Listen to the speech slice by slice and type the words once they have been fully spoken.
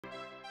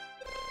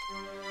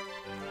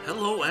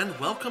Hello and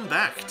welcome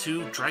back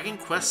to Dragon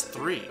Quest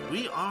III.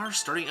 We are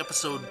starting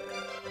episode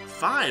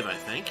 5, I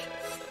think.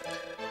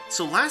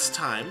 So last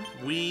time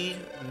we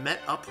met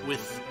up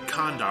with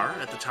Kandar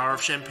at the Tower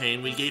of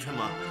Champagne. We gave him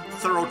a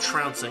thorough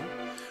trouncing.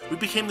 We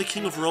became the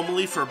King of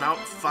Romilly for about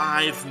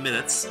 5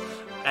 minutes,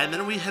 and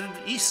then we headed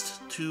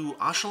east to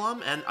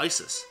Ashalam and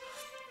Isis.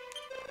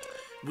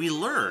 We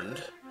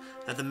learned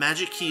that the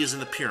magic key is in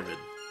the pyramid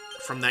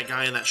from that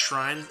guy in that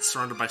shrine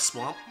surrounded by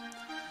swamp.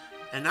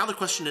 And now the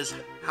question is,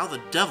 how the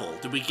devil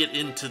did we get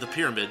into the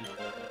pyramid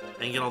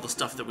and get all the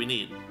stuff that we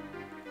need?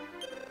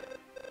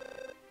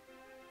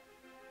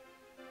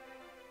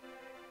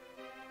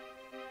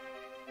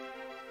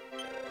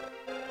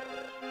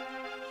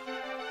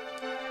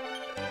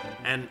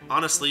 And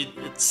honestly,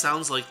 it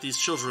sounds like these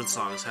children's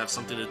songs have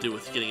something to do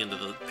with getting into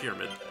the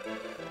pyramid.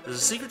 There's a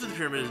secret to the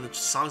pyramid in the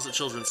songs that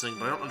children sing,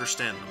 but I don't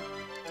understand them.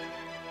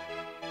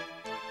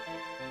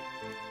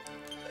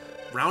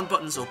 Round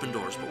buttons open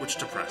doors, but which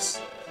to press?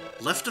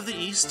 Left of the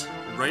east,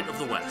 right of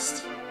the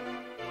west.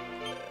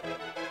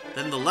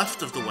 Then the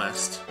left of the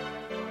west,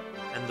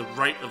 and the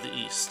right of the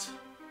east.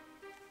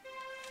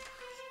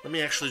 Let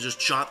me actually just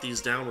jot these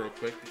down real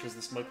quick, because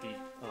this might be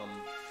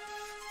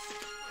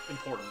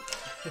important.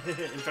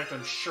 In fact,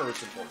 I'm sure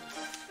it's important.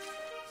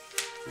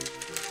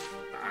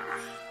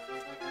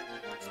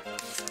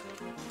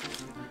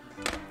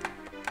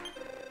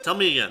 Tell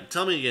me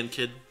again,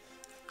 kid.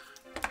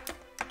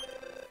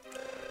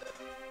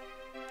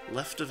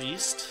 Left of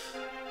east.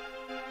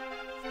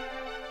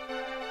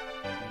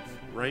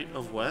 Right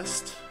of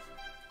west.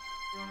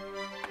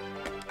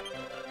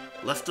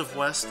 Left of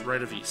west,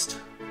 right of east.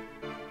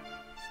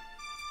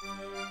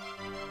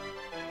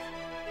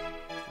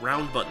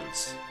 Round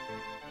buttons.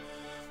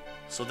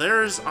 So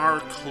there's our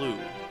clue.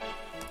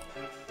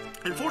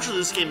 Unfortunately,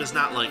 this game is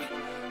not like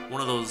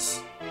one of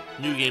those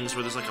new games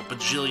where there's like a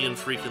bajillion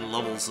freaking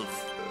levels of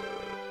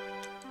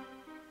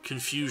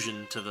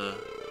confusion to the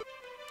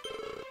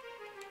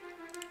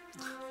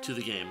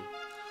game.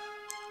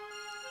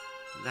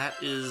 That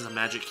is a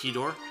magic key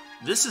door.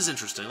 This is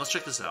interesting. Let's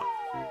check this out.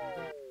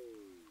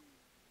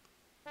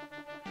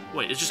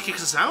 Wait, it just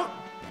kicks us out?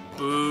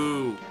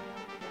 Boo.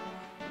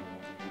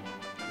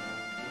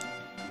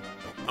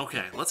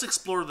 Okay, let's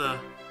explore the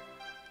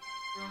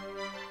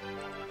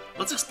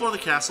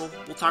castle.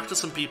 We'll talk to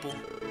some people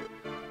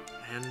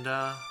and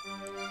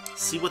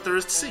see what there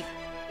is to see.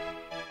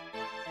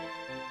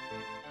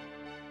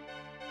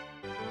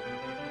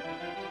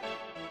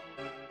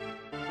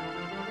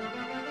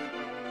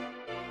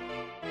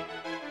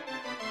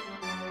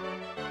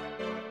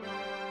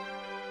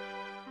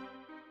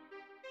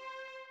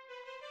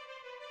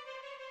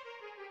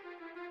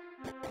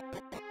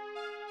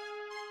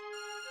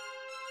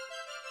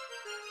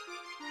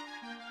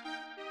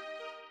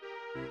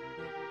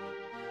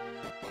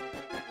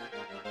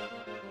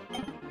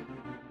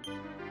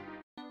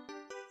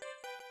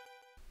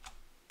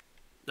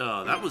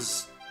 That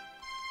was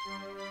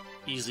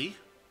easy.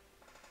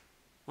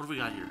 What have we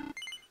got here?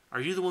 Are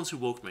you the ones who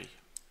woke me?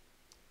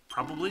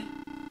 Probably.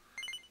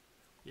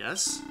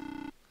 Yes?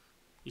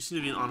 You seem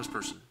to be an honest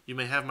person. You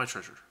may have my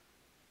treasure.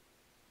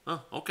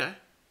 Oh, okay.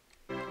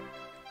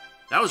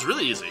 That was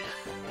really easy.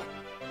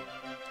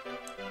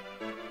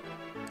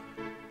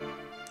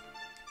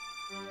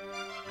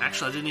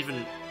 Actually, I didn't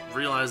even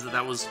realize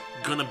that was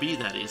gonna be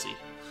that easy.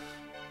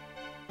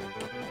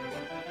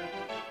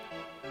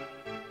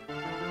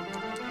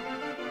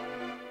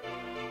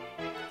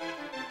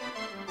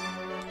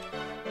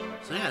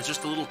 So yeah, it's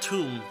just a little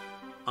tomb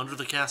under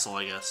the castle,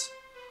 I guess.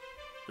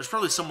 There's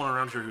probably someone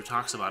around here who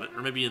talks about it,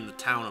 or maybe in the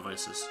town of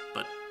Isis,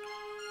 but...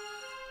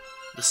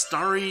 The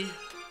Starry...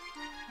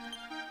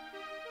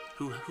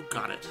 Who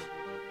got it?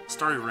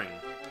 Starry Ring.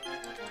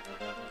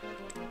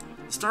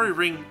 The Starry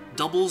Ring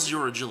doubles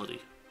your agility.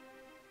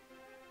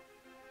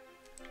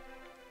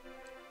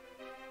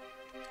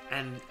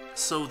 And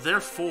so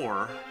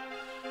therefore,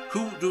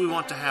 who do we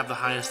want to have the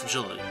highest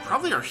agility?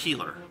 Probably our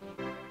healer.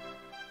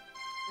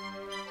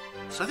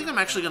 So I think I'm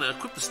actually going to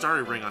equip the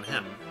Starry Ring on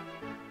him.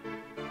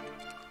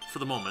 For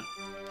the moment.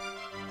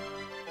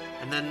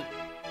 And then,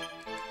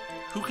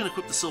 who can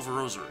equip the Silver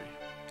Rosary?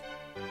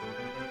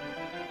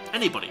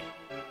 Anybody.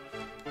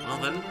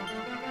 Well then,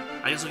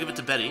 I guess I'll give it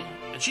to Betty,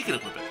 and she can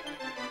equip it.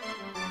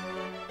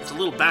 It's a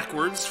little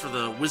backwards for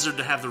the wizard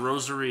to have the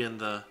Rosary and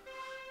the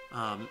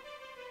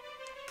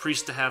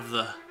priest to have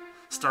the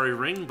Starry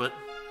Ring, but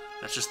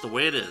that's just the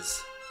way it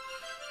is.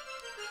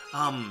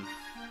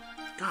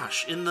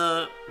 Gosh, in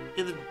the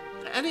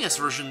NES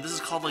version, this is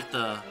called like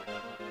the...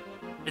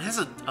 It has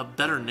a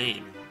better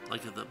name,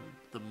 like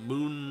the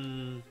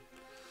moon...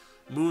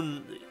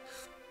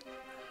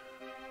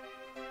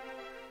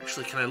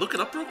 Actually, can I look it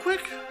up real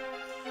quick?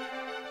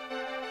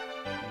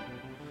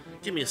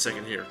 Give me a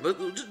second here.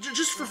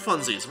 Just for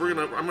funsies,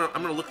 I'm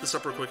gonna look this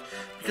up real quick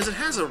because it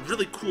has a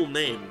really cool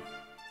name.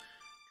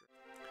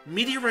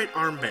 Meteorite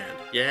Armband.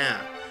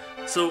 Yeah.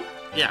 So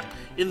yeah,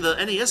 in the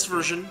NES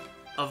version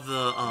of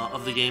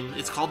the game,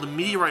 it's called the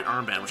Meteorite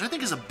Armband, which I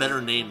think is a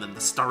better name than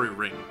the Starry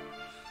Ring.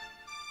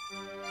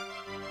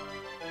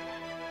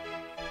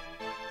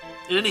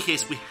 In any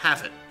case, we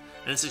have it,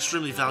 and it's an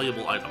extremely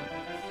valuable item.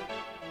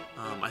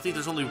 I think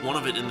there's only one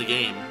of it in the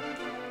game,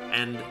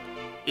 and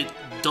it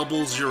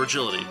doubles your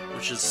agility,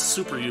 which is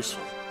super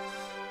useful.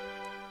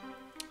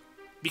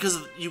 Because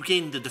you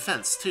gain the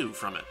defense, too,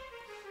 from it.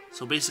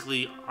 So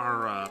basically,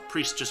 our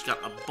priest just got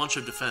a bunch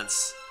of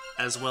defense,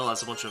 as well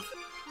as a bunch of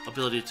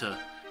ability to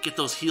get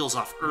those heals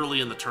off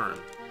early in the turn.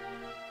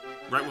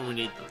 Right when we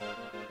need them.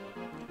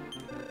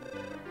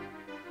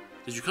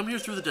 Did you come here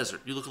through the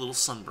desert? You look a little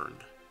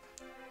sunburned.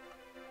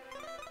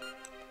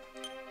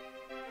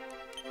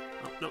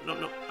 Oh,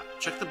 no.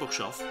 Check the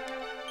bookshelf.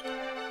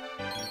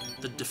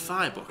 The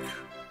Defy book.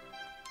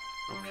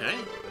 Okay.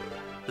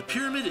 The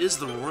pyramid is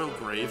the royal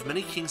grave.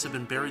 Many kings have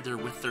been buried there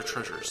with their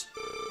treasures.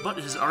 But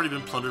it has already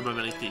been plundered by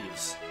many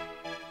thieves.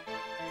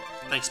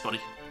 Thanks,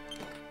 buddy.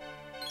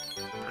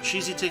 A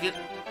cheesy ticket.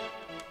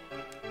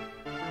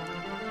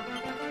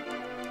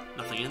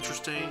 Nothing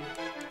interesting.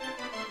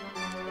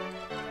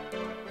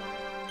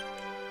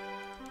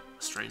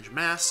 A strange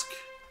mask.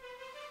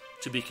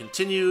 To be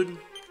continued.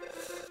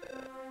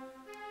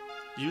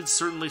 You'd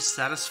certainly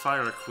satisfy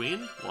our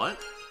queen? What?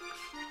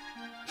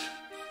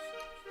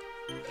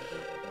 You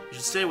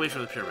should stay away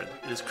from the pyramid.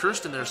 It is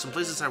cursed and there are some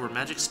places inside where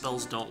magic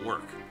spells don't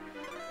work.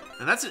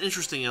 And that's an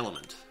interesting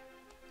element.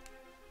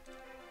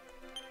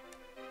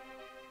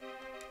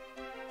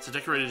 It's a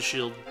decorated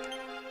shield.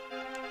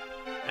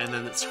 And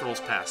then it scrolls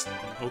past.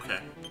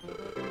 Okay.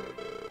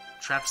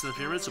 Traps in the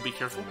pyramid, so be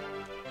careful.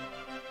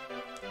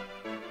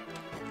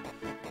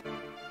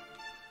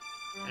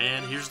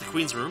 And here's the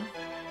queen's room.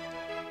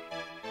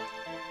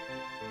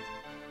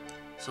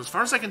 So as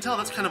far as I can tell,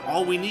 that's kind of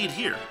all we need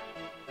here.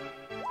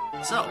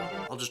 So,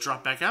 I'll just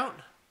drop back out,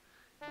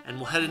 and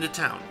we'll head into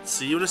town.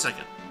 See you in a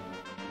second.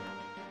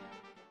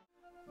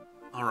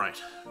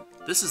 Alright,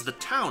 this is the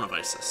town of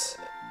Isis.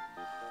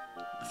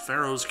 The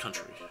Pharaoh's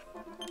country.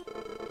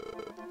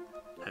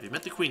 Have you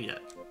met the queen yet?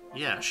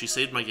 Yeah, she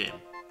saved my game.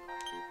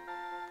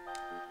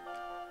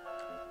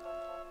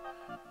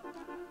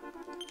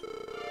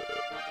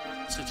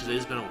 Looks like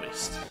today's been a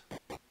waste.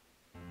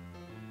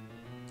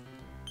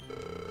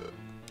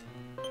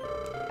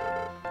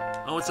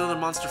 Oh, it's another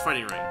monster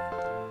fighting ring.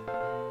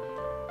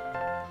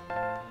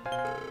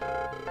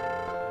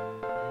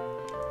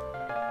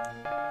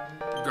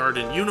 Guard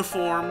in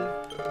uniform.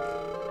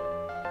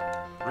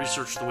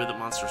 Research the way that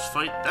monsters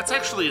fight. That's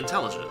actually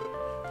intelligent.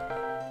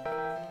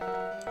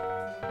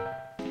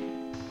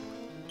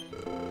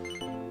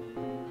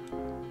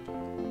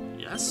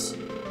 Yes?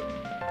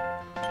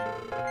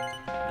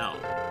 No.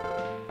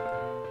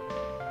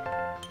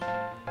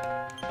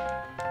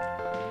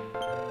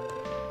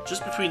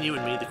 Just between you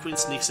and me, the queen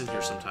sneaks in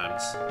here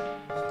sometimes.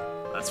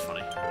 That's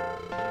funny.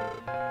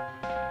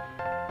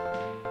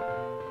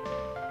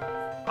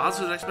 Odds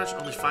for the next match,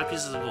 only 5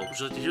 pieces of gold. Would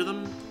you like to hear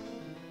them?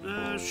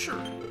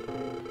 Sure.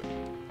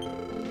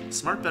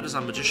 Smart bet is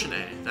on Magician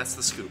A. That's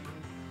the scoop.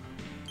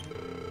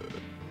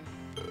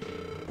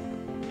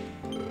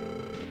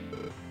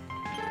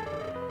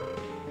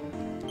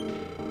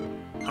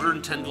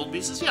 $110 gold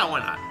pieces? Yeah, why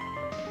not?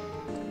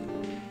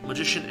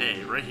 Magician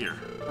A, right here.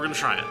 We're gonna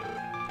try it.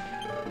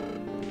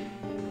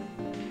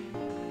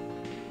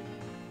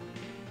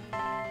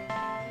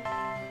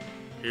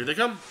 Here they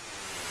come.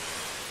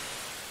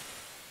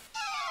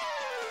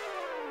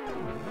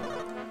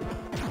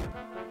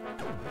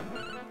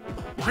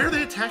 Why are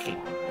they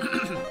attacking?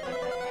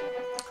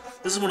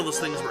 This is one of those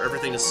things where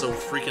everything is so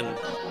freaking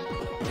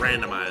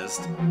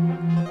randomized.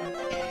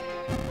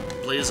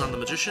 Blaze on the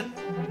Magician.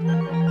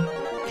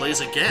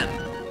 Blaze again.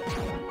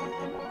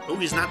 Oh,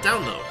 he's not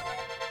down though.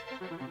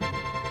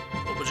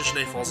 Oh, Magician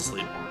A falls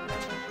asleep.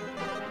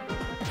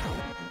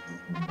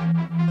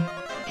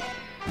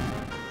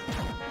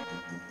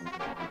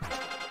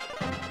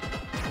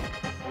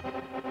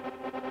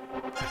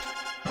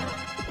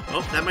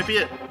 Oh, that might be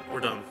it.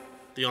 We're done.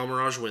 The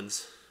Almirage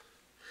wins.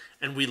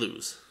 And we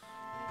lose.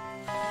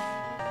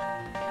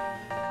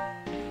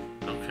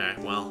 Okay,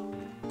 well.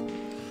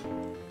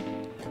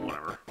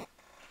 Whatever.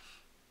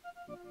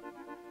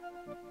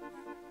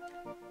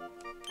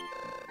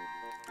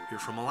 You're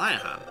from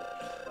Eliahan.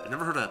 I've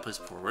never heard of that place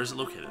before. Where is it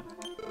located?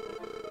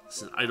 This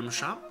is an item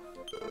shop.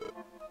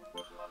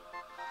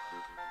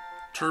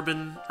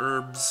 Turban,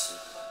 herbs,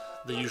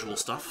 the usual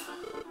stuff.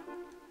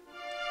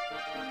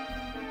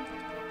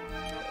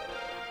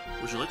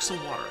 Would you like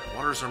some water?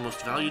 Water is our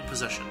most valued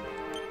possession.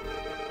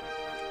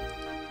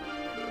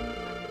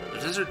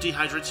 The desert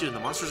dehydrates you and the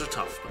monsters are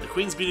tough, but the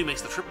Queen's beauty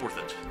makes the trip worth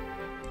it.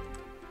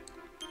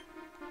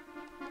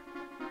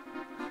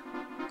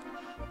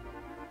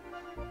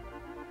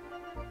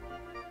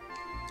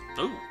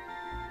 Oh!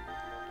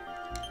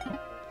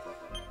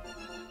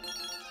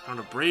 Found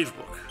a Brave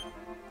book.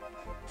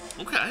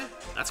 Okay,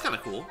 that's kind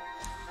of cool.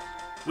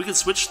 We could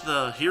switch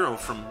the hero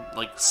from,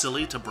 like,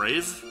 silly to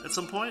brave at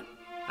some point.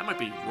 That might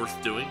be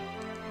worth doing.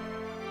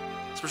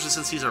 Especially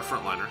since he's our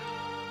frontliner.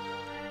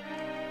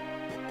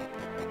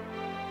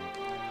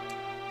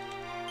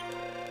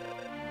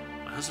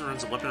 My husband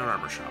runs a weapon and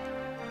armor shop.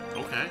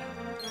 Okay.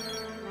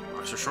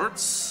 Boxer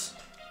shorts.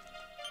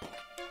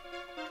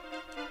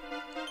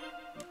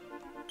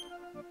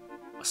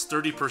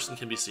 sturdy person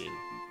can be seen.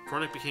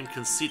 Cornic became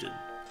conceited.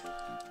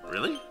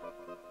 Really?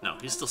 No,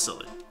 he's still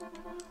silly.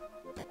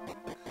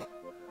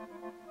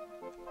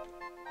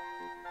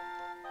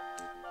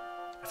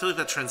 I feel like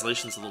that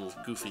translation's a little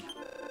goofy.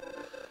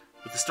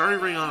 With the starry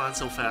ring on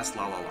so fast,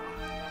 la la la.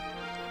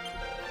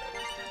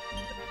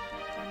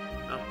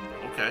 Oh,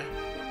 okay.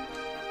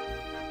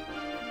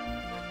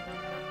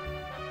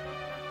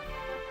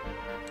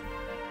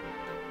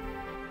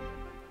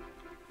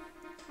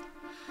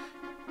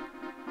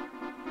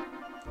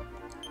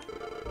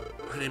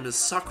 My name is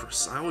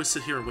Socrates. I always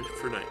sit here and wait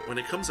for night. When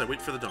it comes, I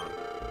wait for the dawn.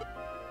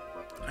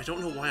 I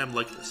don't know why I'm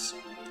like this.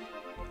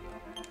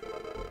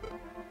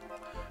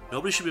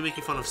 Nobody should be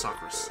making fun of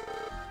Socrates.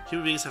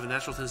 Human beings have a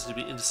natural tendency to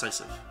be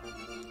indecisive.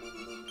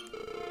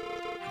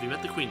 Have you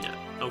met the Queen yet?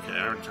 Okay,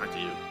 I already talked to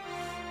you.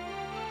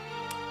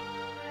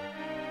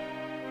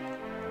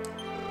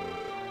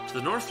 To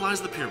the north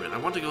lies the pyramid. I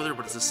want to go there,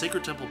 but it's a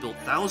sacred temple built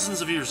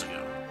thousands of years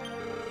ago.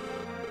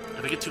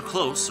 If I get too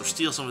close or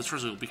steal some of its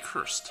treasure, it will be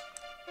cursed.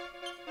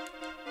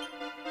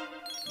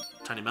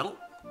 Tiny metal.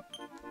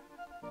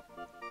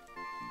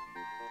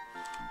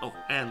 Oh,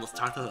 and let's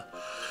talk to the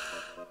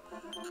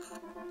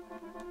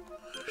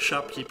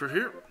shopkeeper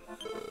here.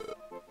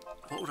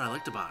 What would I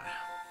like to buy?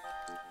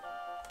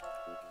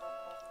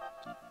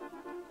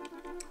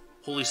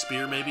 Holy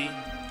Spear, maybe?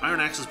 Iron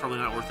Axe is probably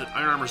not worth it.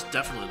 Iron Armor is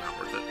definitely not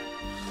worth it.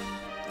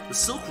 The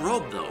Silk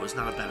Robe, though, is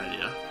not a bad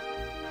idea.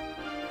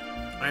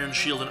 Iron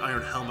Shield and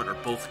Iron Helmet are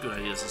both good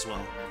ideas as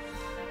well.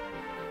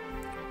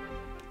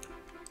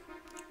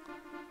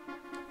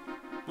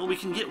 Well, we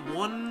can get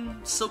one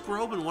Silk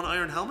Robe and one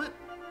Iron Helmet?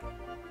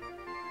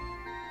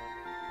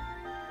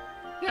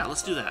 Yeah,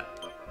 let's do that.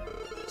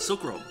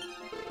 Silk Robe.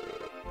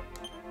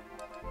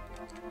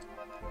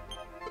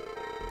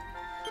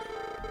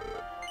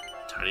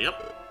 Tidy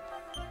up.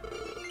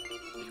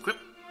 Equip.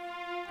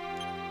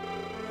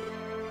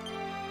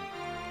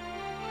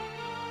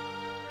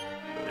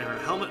 Iron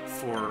Helmet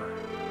for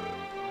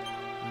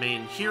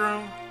main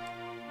hero.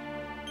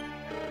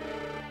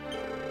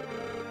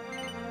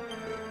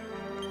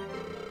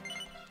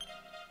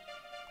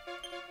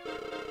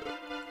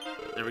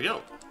 There we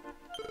go.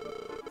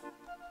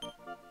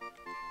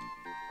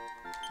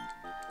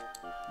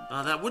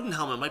 That wooden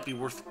helmet might be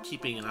worth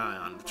keeping an eye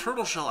on. The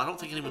turtle shell I don't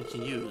think anyone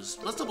can use.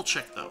 Let's double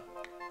check though.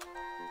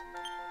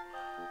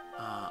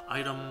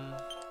 Item...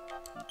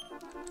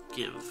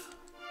 Give.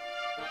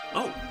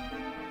 Oh!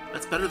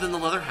 That's better than the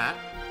leather hat.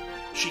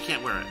 She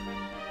can't wear it.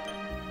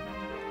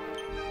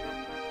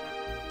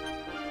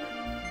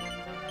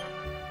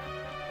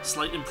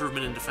 Slight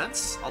improvement in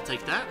defense. I'll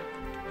take that.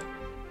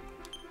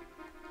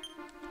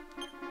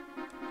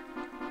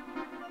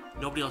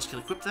 Nobody else can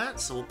equip that,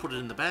 so we'll put it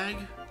in the bag.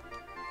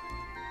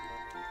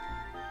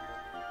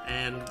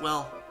 And,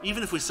 well,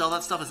 even if we sell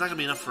that stuff, it's not going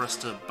to be enough for us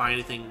to buy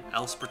anything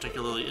else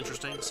particularly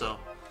interesting, so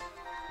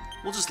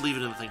we'll just leave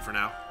it in the thing for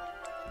now.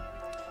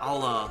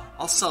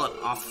 I'll sell it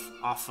off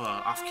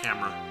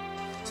camera,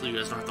 so you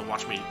guys don't have to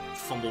watch me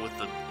fumble with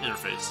the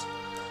interface.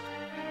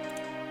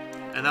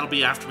 And that'll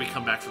be after we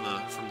come back from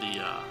the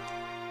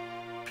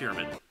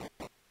pyramid.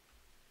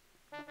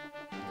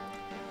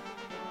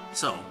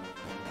 So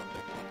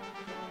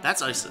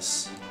that's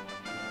Isis.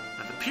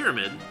 At the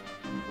pyramid,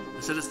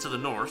 they said it's to the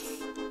north.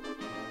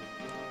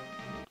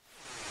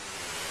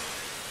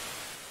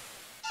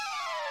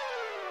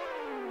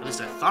 At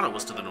least I thought it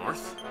was to the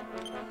north.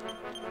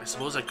 I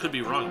suppose I could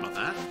be wrong about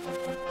that.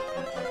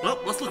 Well,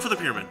 let's look for the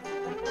pyramid.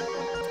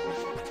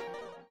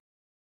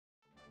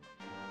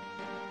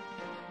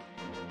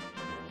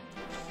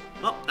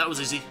 Well, that was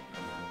easy.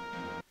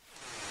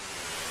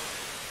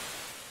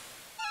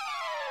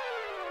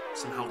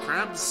 Some hell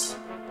crabs.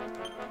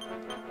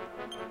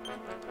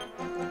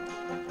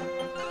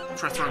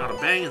 Try throwing out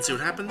a bang and see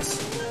what happens.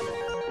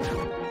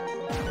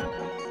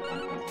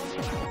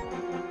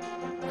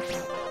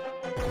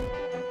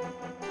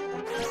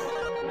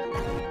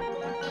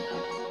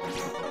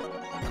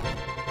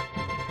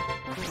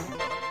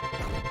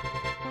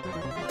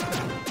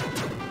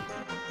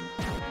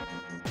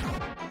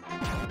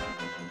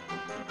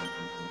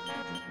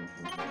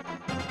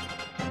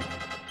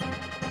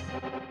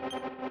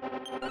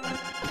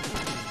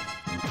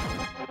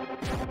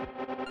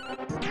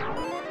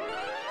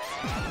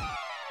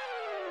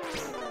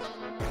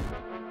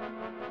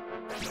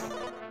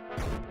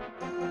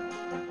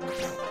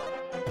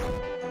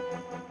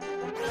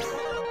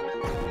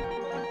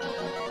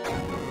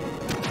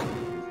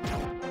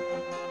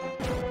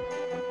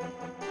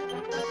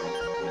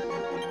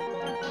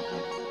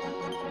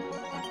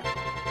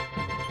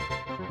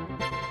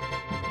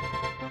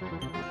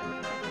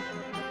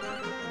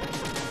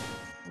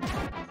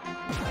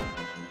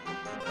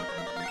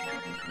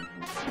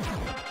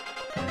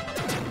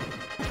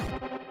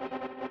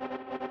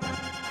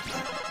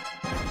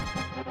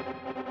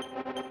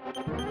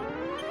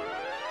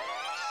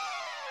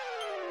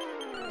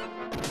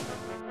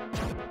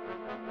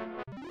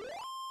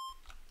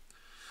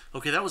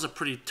 Okay, that was a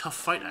pretty tough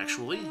fight,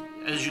 actually.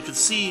 As you can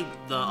see,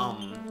 the,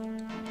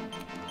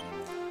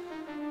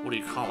 what do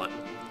you call it?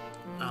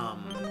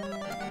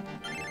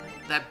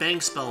 that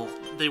bang spell,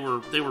 they were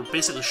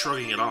basically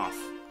shrugging it off.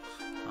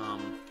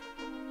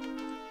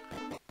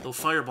 Though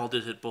Fireball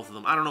did hit both of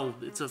them. I don't know,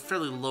 it's a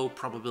fairly low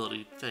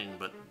probability thing,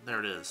 but there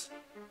it is.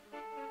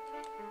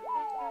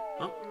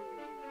 Oh,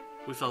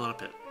 we fell in a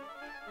pit.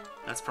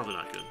 That's probably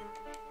not good.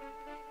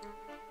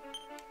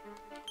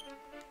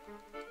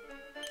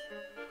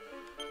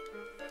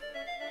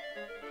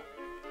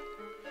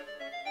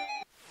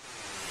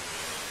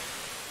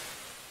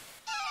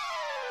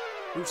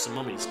 Ooh, some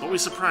mummies, but we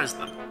surprised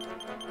them.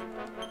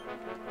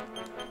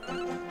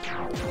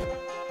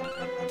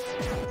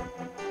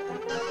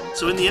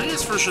 So in the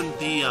NES version,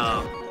 the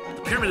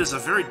pyramid is a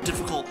very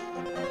difficult...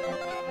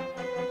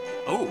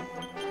 Oh,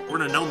 we're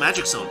in a no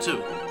magic zone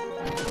too.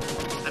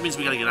 That means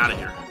we gotta get out of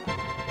here.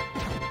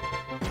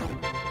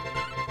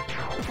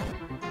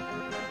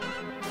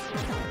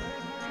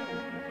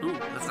 Ooh,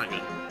 that's not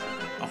good.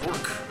 A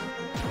hork.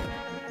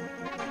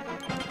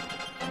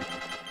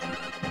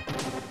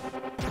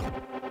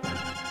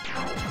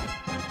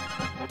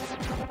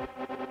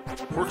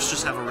 Horks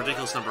just have a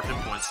ridiculous number of hit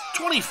points.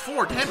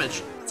 24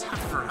 damage! That's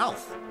half of her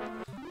health.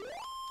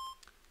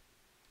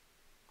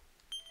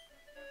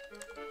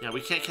 Yeah, we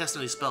can't cast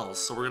any spells,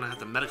 so we're gonna have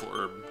to medical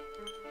herb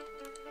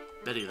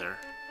Betty there.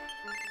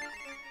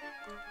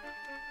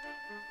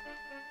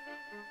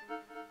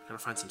 Gotta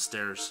find some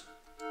stairs.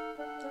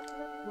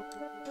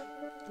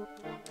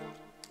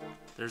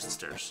 There's the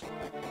stairs.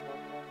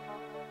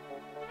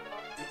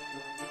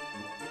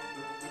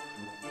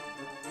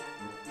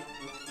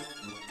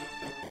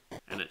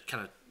 And it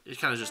kind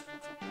of just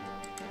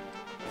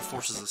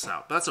forces us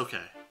out, but that's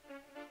okay.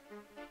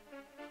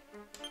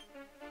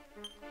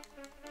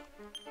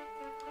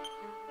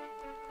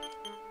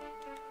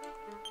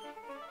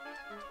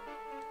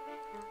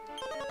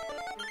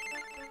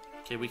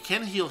 Okay, we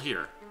can heal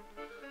here.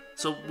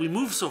 So we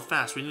move so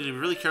fast, we need to be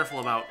really careful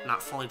about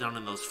not falling down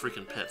in those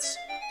freaking pits.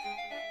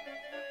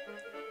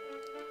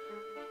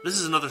 This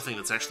is another thing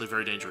that's actually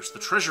very dangerous. The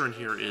treasure in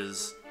here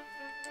is...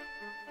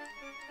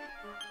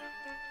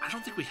 I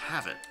don't think we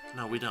have it.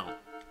 No, we don't.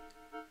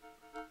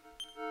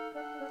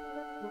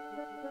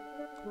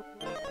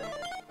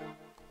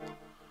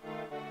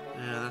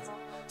 Yeah, that's...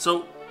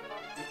 So...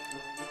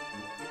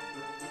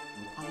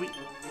 Oh, we...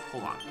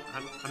 Hold on.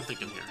 I'm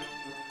thinking here.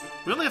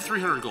 We only have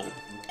 300 gold.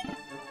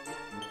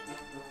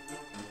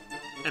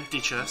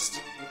 Empty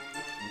chest.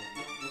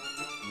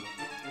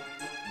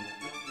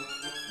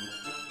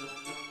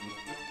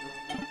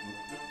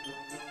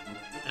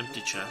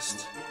 Empty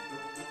chest.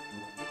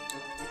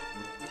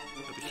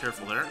 Gotta be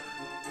careful there.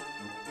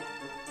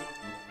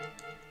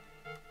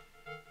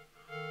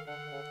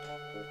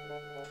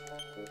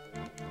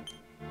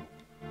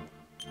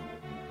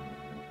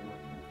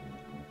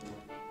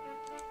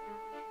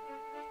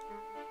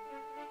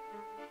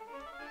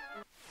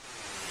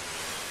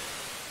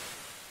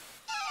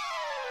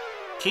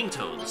 King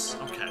Toads,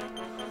 okay.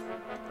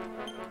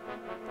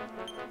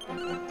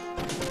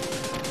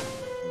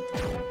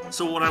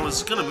 So what I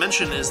was going to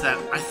mention is that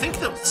I think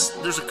that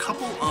there's a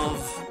couple of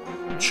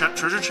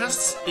treasure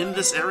chests in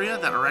this area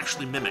that are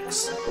actually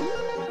mimics.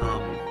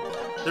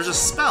 There's a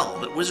spell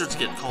that wizards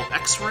get called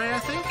X-Ray, I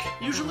think,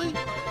 usually,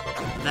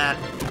 that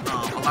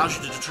allows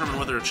you to determine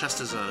whether a chest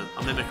is a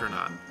mimic or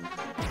not.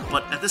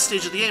 But at this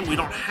stage of the game, we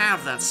don't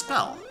have that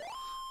spell.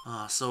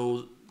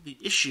 So the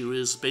issue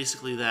is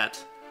basically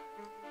that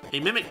a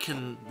mimic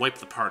can wipe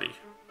the party.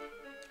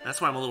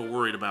 That's why I'm a little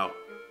worried about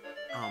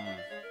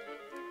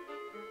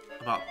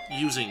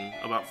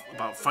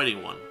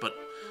fighting one, but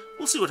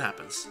we'll see what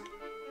happens.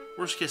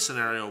 Worst case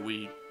scenario,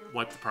 we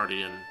wipe the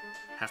party and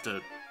have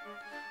to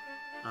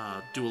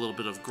do a little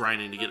bit of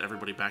grinding to get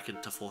everybody back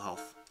into full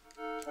health.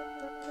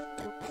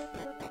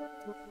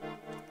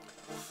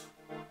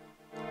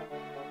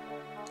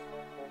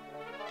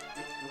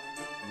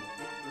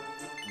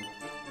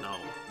 No.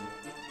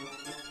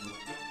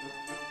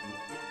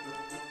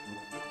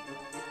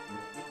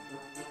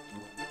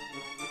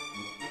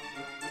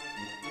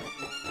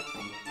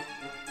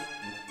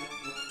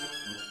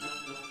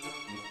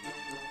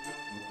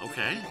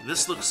 Okay,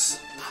 this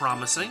looks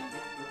promising.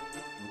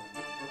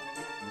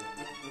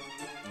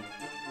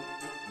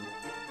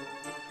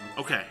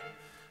 Okay,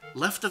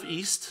 left of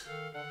east.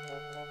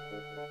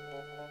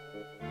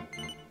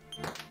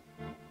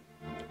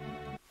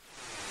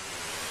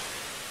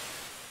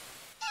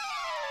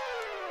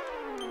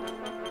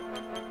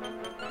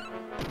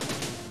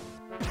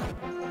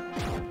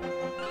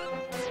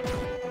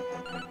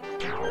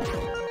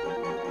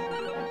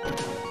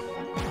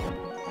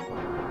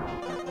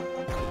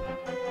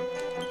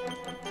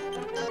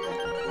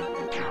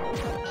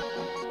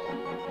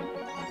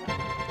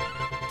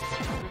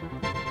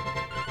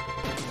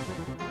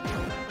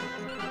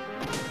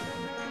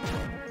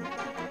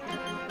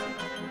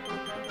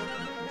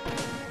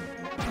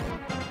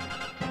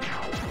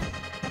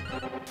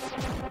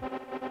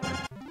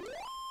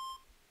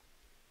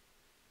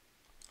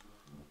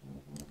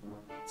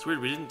 It's weird,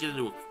 we didn't get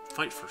into a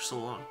fight for so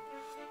long.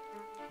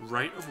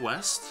 Right of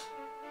west?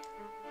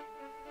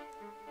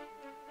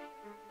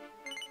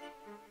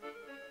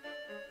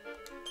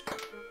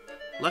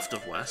 Left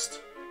of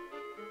west.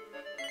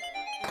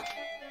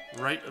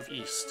 Right of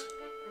east.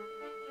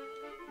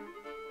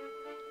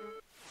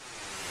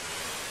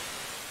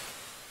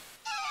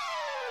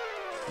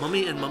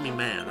 Mummy and Mummy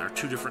Man are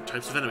two different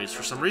types of enemies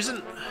for some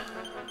reason.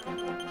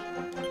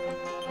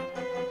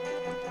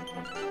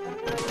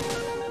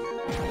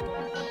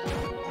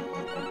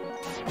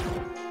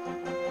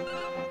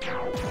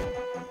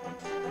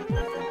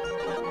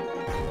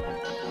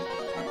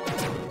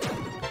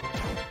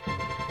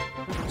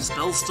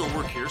 Spells still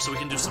work here, so we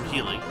can do some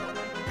healing.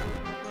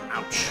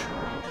 Ouch.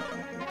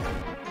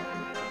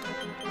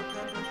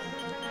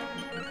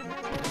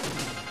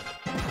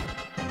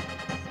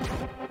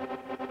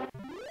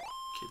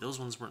 Okay, those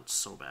ones weren't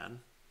so bad.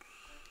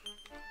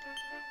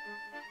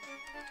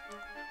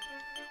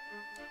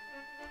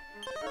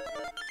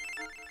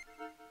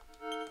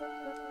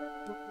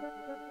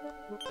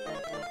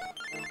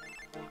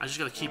 I just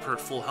gotta keep her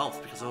at full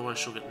health, because otherwise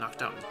she'll get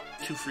knocked out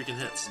in 2 freaking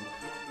hits.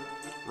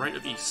 Right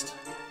of east.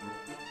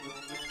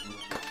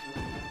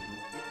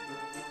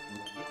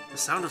 The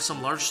sound of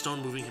some large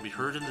stone moving can be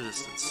heard in the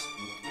distance.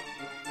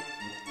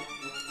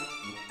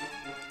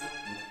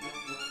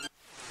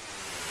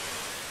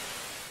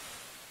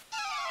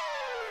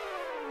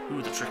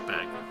 Ooh, the trick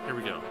bag. Here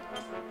we go.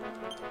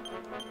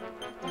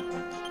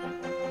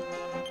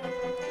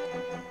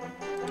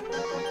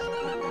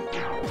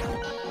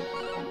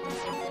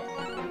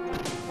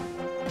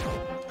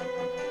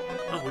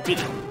 Oh, we beat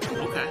it.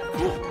 Okay,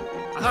 cool.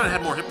 I thought it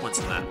had more hit points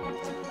than that.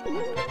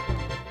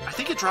 I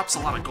think it drops a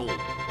lot of gold.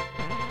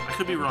 I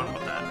could be wrong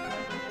about that.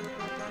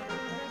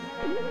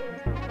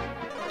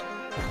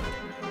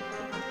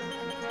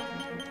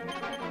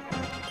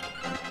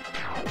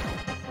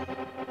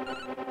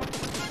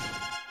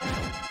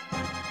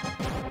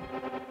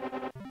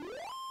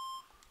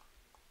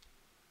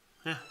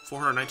 Yeah,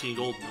 419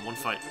 gold in one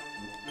fight.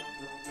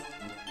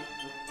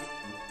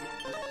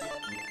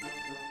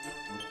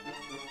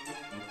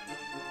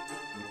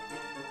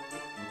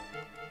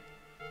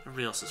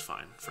 Everybody else is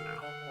fine for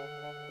now.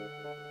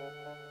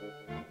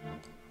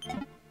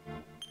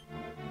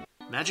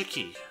 Magic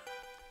key.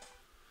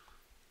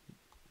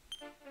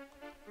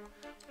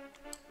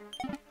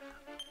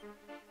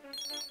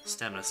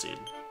 Stamina seed.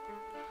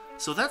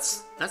 So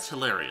that's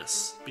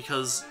hilarious,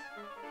 because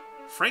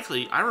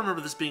frankly, I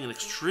remember this being an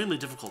extremely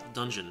difficult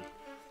dungeon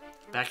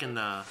back in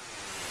the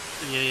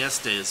NES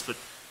days, but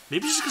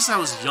maybe just because I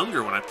was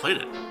younger when I played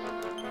it.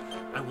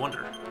 I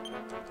wonder.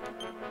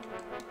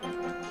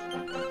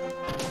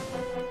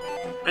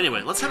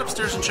 Anyway, let's head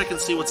upstairs and check and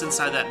see what's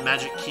inside that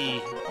magic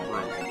key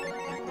room.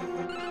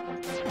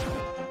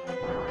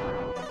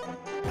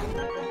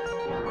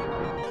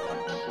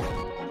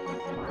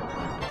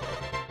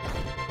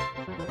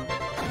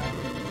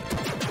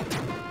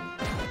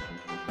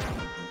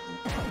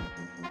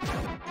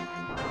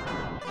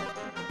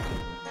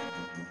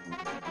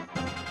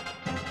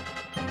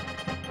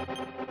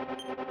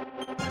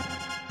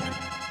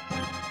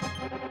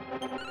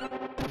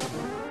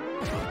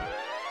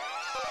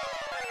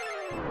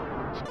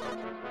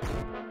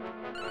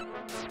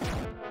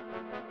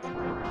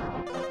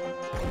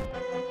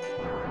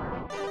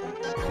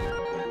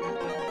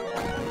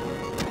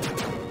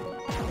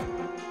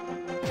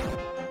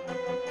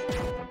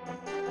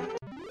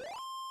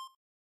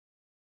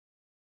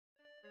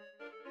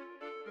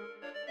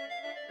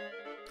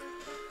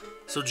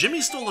 So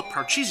Jimmy stole a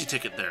Parcheesi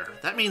ticket there.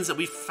 That means that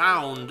we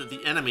found the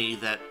enemy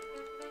that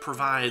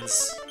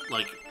provides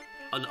like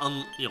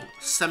an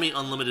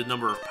semi-unlimited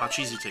number of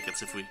Parcheesi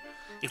tickets if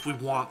we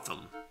want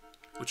them,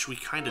 which we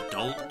kind of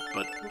don't,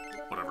 but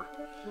whatever.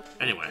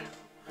 Anyway,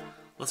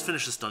 let's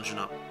finish this dungeon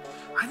up.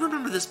 I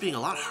remember this being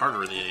a lot harder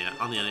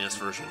on the NES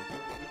version.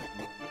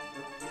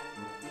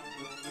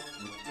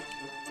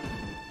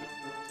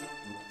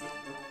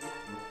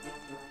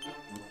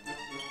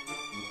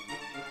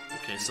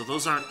 Okay, so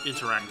those aren't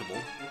interactable.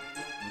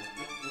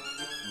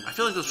 I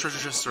feel like those treasure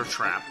chests are a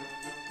trap.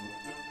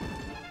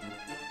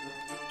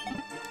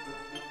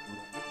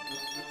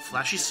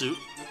 Flashy suit.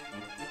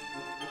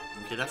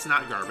 Okay, that's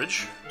not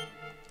garbage.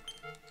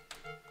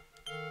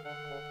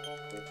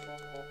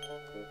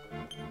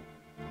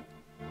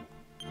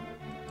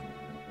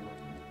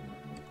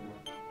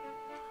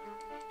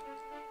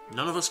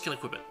 None of us can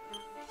equip it,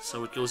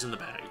 so it goes in the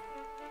bag.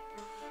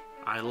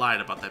 I lied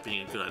about that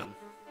being a good item.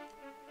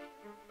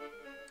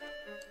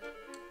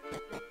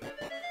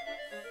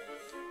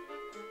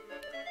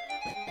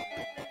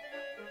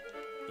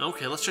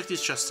 Okay, let's check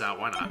these chests out.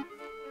 Why not?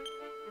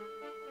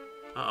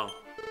 Uh-oh.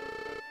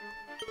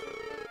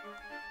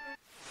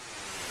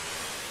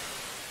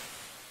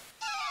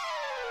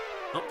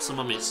 Oh, some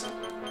mummies.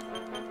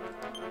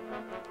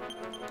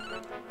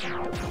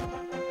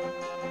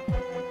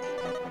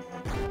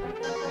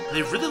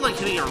 They really like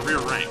hitting our rear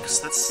ranks.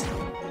 That's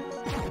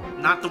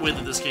not the way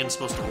that this game's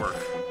supposed to work.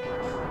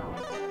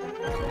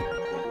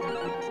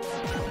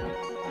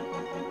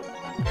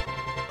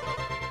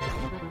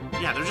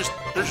 Yeah, they're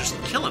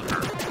just killing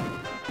her.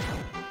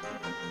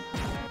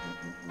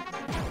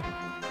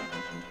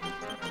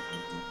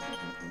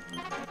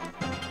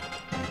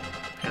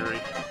 Parry.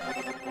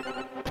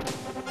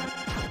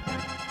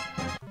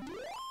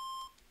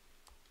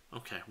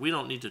 We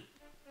don't need to...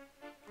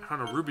 I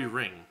found a ruby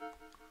ring.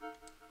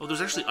 Oh, there's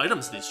actually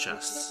items in these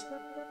chests.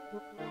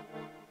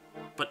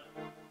 But...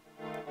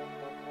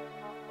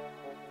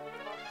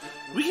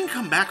 we can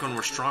come back when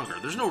we're stronger.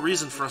 There's no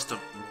reason for us to...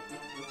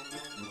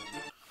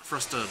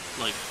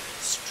 like,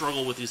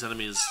 struggle with these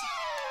enemies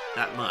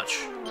that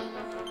much.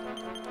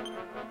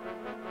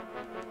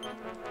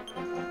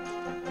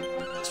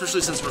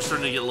 Especially since we're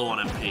starting to get low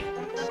on MP.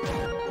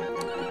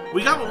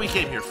 We got what we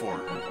came here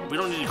for. We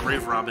don't need to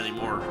grave rob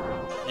anymore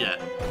yet.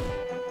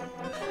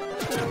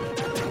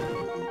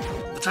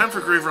 The time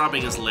for grave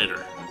robbing is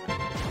later.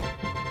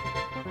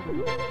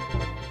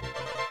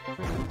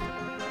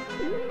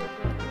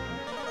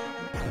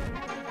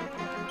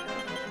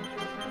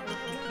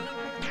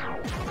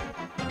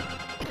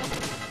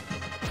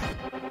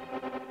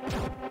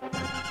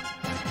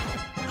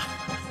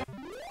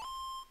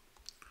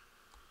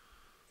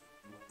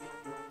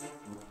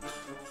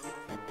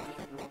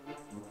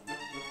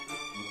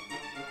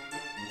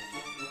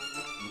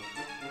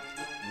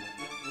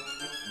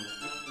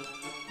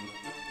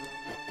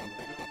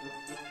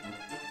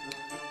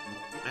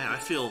 Man, I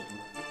feel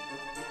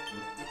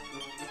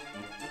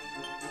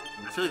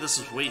like this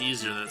is way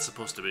easier than it's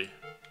supposed to be.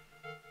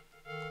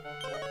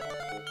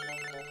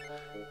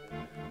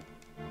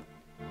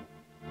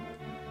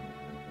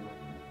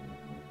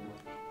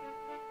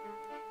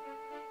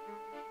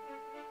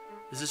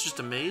 Is this just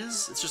a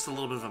maze? It's just a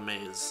little bit of a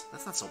maze.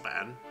 That's not so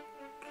bad.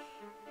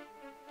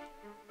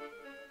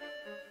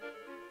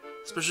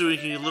 Especially when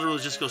you can literally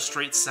just go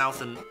straight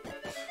south and...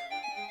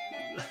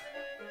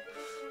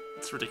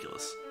 It's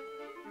ridiculous.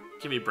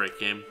 Give me a break,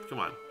 game. Come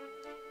on.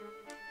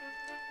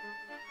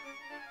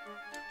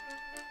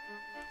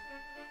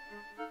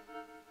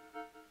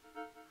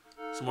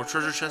 Some more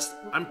treasure chests.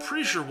 I'm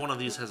pretty sure one of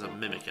these has a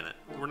mimic in it.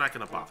 We're not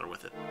going to bother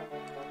with it.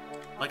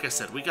 Like I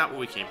said, we got what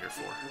we came here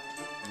for.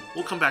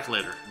 We'll come back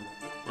later,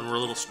 when we're a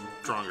little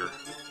stronger.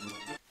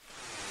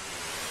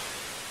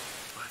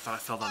 I thought I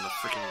fell down the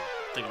freaking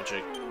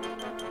thingamajig.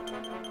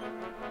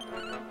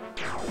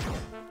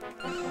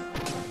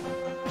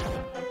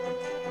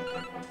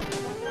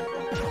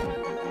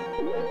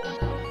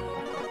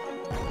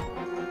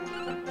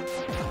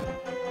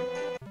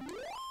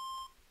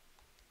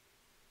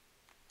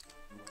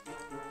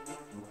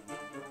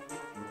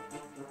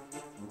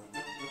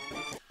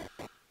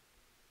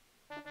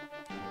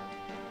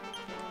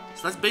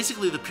 So that's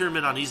basically the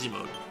pyramid on easy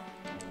mode.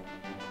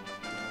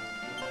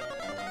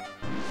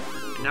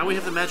 And now we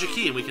have the magic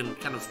key, and we can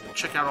kind of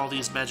check out all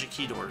these magic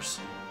key doors.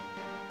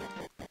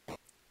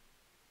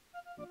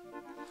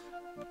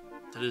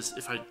 That is,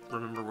 if I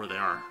remember where they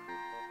are.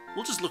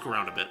 We'll just look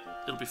around a bit.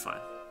 It'll be fine.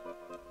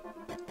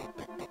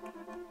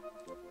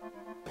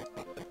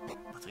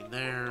 Nothing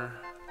there.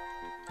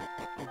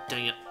 Oh,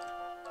 dang it.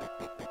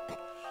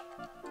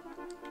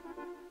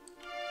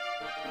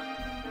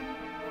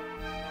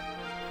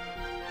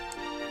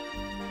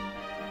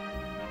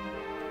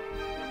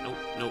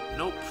 Nope,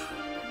 nope.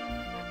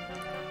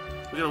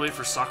 We gotta wait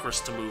for Sakura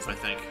to move, I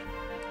think.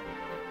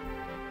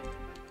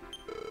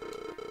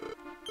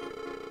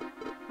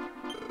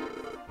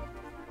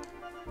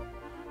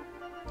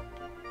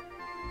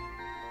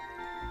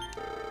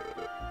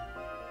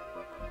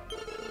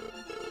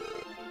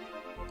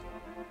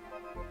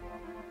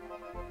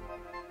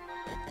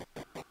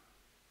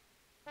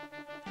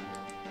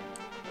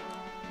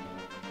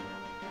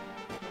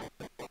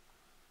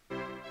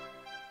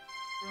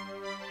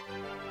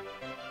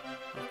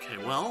 Okay,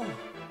 well,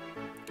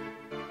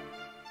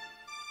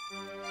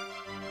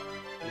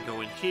 we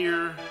go in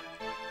here.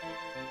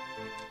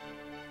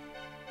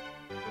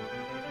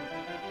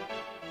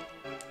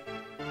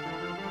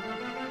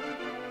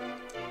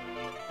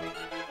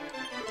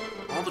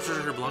 All the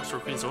treasure here belongs to our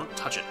queen, so don't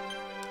touch it.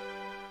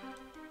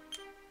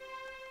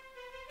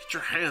 Get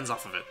your hands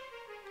off of it.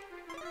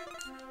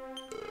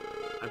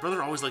 My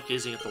brother always liked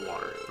gazing at the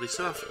water, but he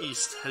set off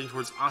east, heading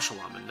towards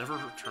Ashalam, and never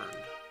returned.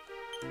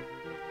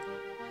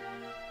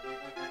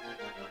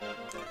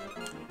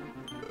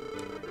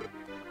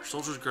 Our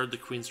soldiers guard the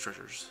queen's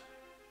treasures.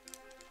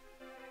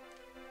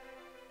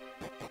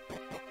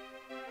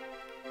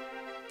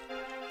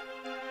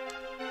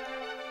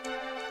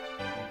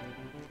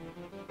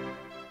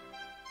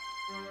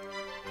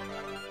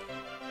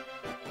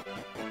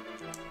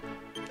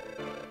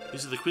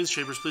 These are the queen's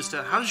chambers. Please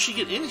stand. How does she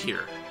get in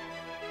here?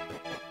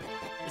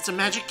 It's a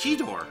magic key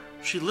door.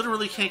 She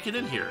literally can't get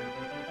in here.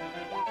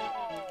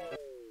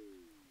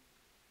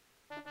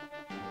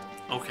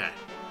 Okay.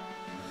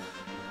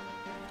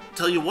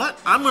 Tell you what,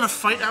 I'm gonna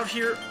fight out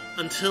here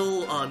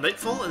until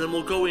nightfall, and then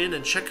we'll go in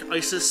and check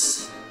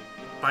Isis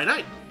by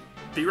night.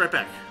 Be right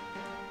back.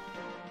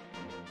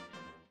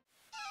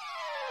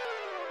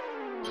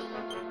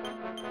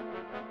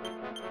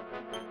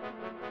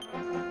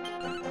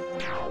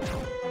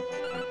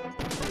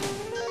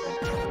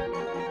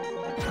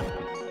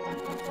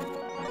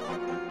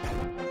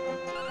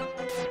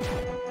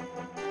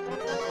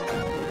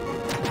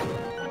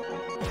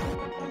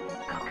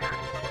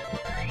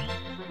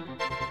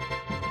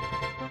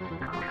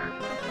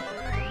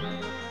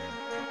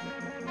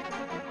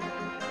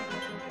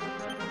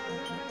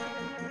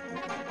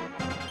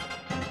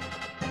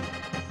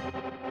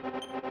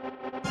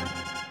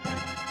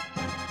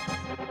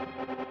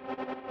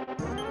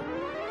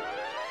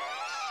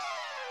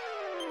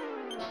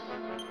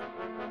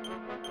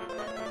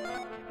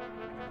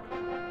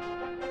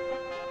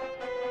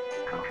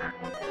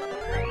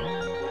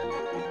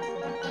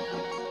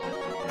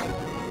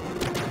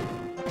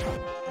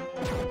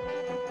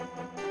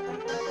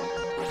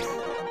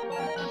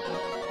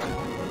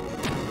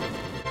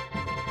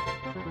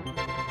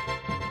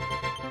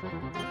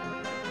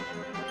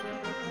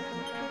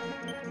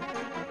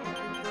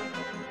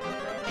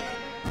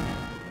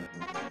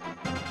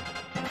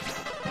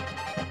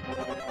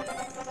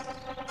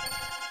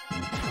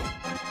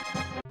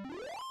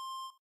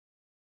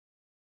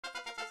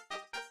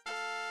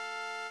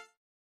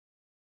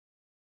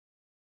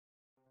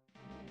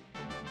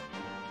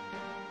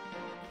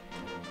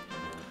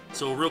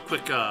 So a real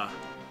quick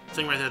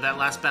thing right there, that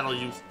last battle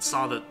you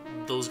saw that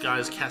those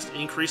guys cast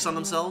Increase on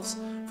themselves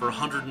for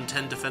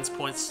 110 defense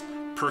points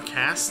per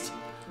cast.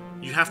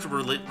 You have to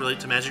relate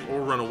to magic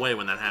or run away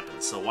when that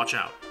happens, so watch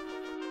out.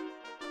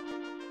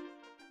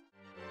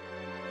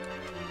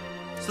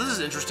 So this is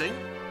interesting.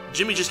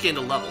 Jimmy just gained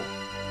a level.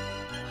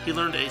 He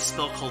learned a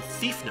spell called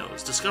Thief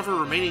Nose. Discover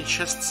remaining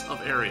chests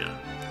of area.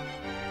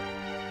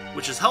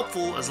 Which is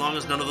helpful as long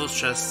as none of those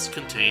chests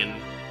contain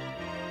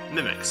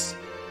mimics.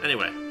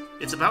 Anyway,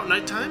 it's about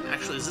nighttime.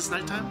 Actually, is this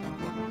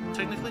nighttime?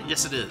 Technically?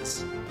 Yes, it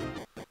is.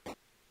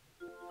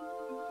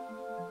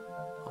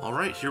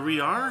 Alright, here we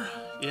are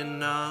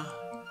in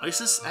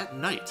Isis at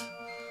night.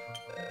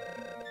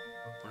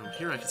 When I'm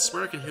here, I can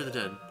swear I can hear the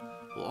dead.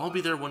 We'll all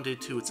be there one day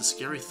too. It's a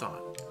scary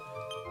thought.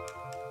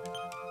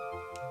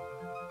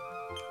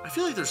 I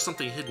feel like there's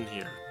something hidden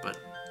here, but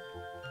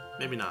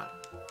maybe not.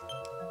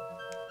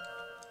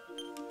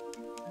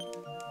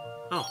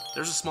 Oh,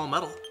 there's a small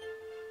medal.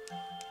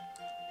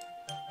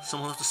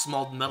 Someone left a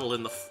small medal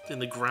in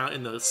the ground,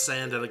 in the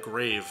sand at a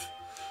grave.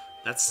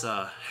 That's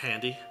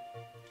handy.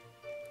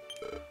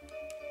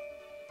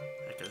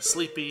 That guy's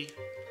sleepy.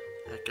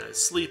 That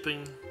guy's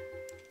sleeping.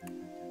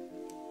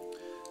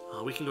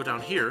 We can go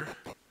down here.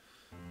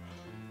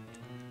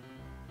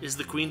 Is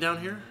the queen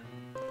down here?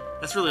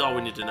 That's really all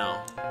we need to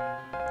know.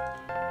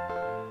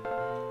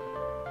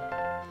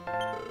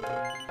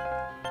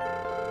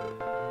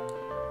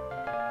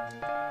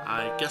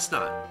 I guess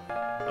not.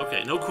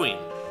 Okay, no queen.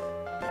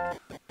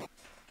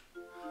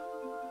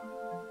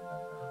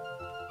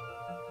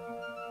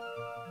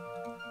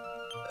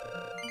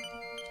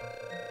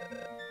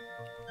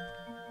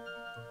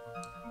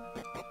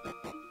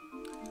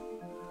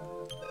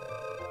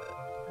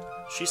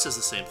 She says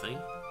the same thing.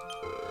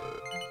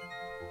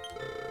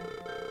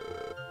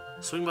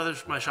 Swing by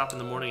my shop in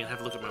the morning and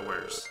have a look at my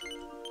wares.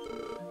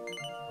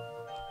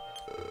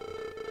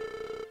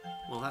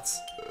 Well, that's...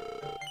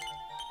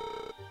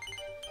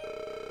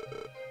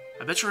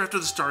 I bet you're after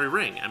the Starry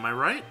Ring, am I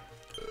right?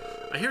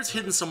 I hear it's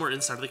hidden somewhere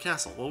inside of the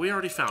castle. Well, we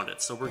already found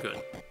it, so we're good.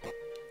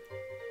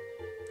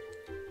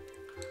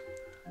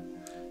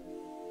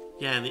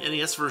 Yeah, in the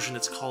NES version,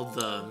 it's called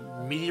the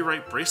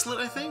Meteorite Bracelet,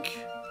 I think?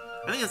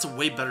 I think that's a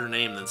way better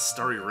name than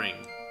Starry Ring.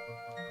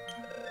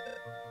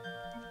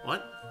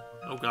 What?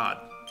 Oh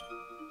god.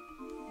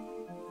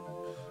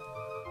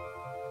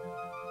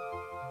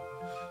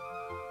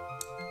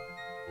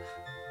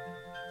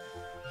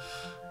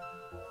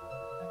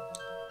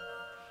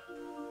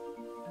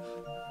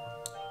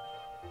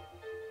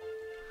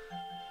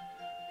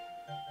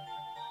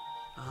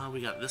 We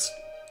got this.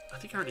 I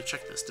think I already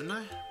checked this, didn't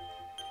I?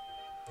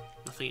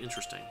 Nothing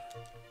interesting.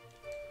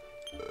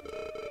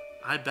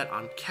 I bet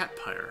on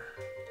Catpire.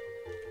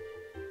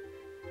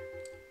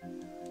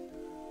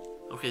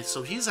 Okay,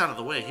 so he's out of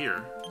the way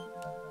here.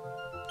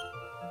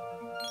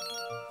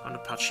 Found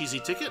a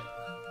Pachisi ticket.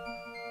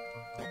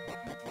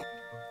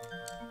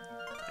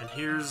 And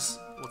here's...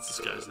 what's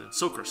this guy's name?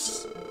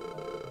 Socrates.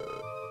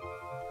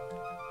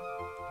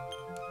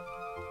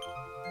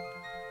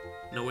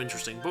 No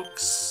interesting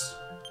books.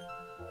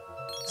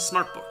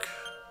 Smart book.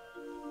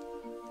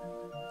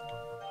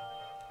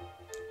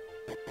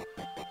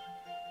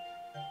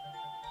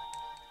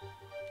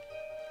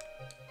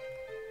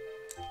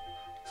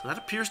 So that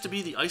appears to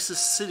be the Isis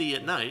city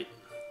at night.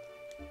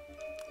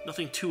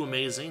 Nothing too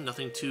amazing,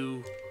 nothing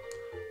too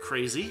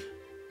crazy.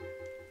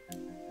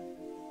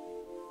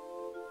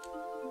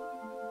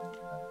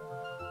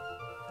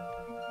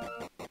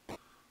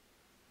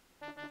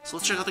 So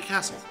let's check out the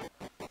castle.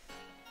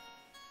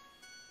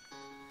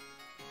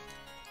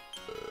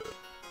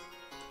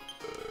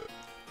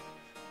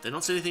 They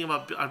don't say anything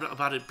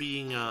about it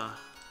being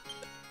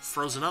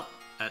frozen up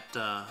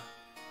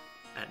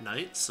at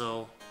night,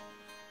 so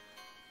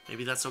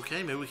maybe that's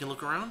okay. Maybe we can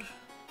look around.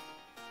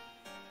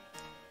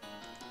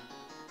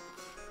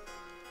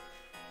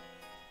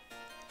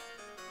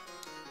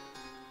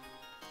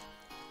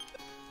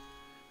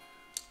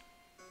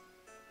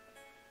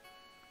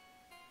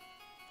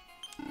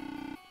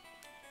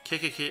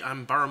 KKK,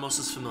 I'm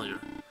Baramos' familiar.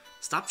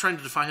 Stop trying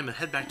to defy him and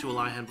head back to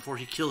Elihan before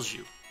he kills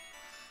you.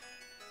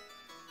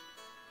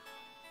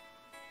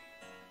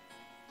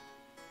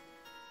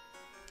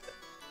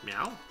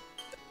 Meow?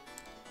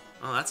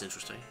 Oh, that's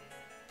interesting.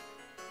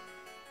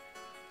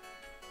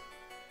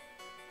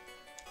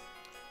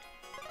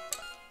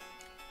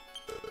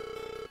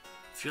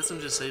 If you have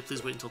something to say,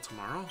 please wait until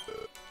tomorrow.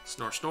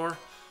 Snore, snore.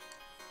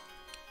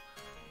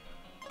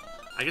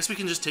 I guess we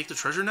can just take the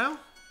treasure now?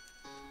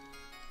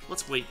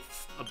 Let's wait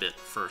a bit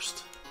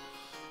first.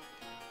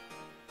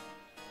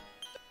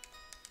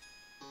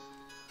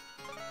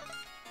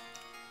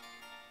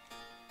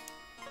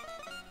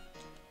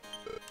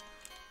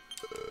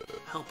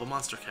 Help, a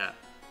monster cat.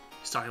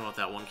 He's talking about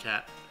that one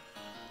cat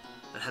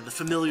that had the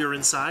familiar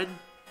inside.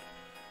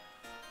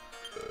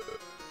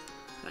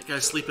 That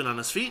guy's sleeping on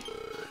his feet.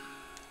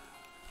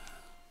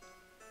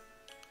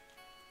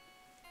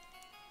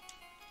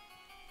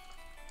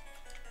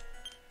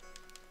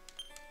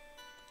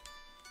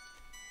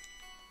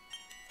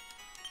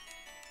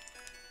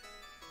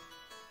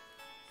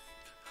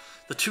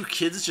 The two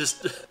kids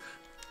just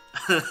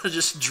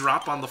just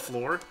drop on the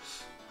floor.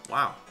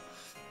 Wow.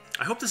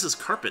 I hope this is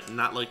carpet and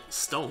not like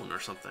stone or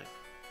something.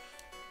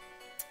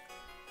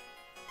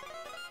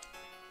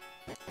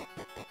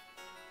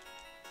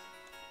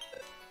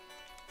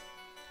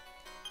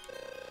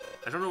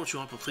 I don't know what you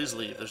want, but please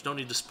leave. There's no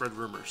need to spread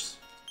rumors.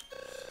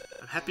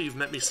 I'm happy you've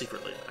met me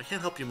secretly. I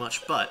can't help you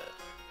much, but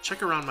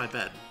check around my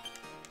bed.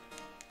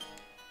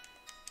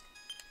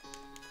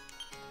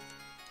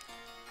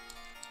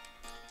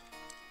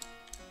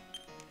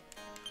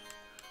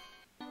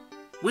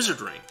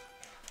 Wizard ring.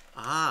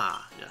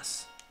 Ah,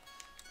 yes.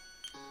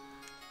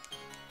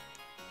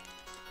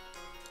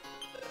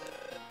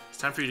 It's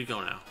time for you to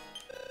go now.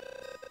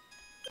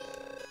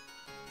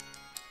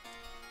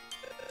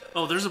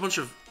 Oh, there's a bunch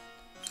of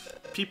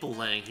people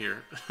laying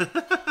here.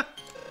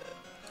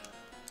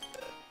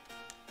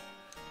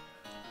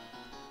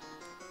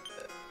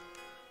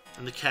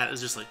 And the cat is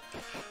just like,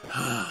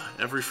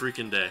 every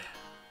freaking day.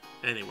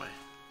 Anyway.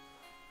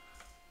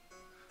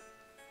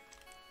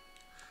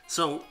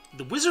 So,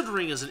 the wizard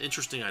ring is an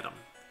interesting item.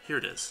 Here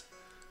it is.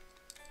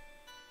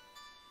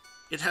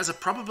 It has a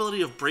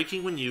probability of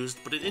breaking when used,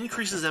 but it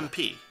increases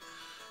MP.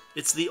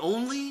 It's the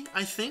only,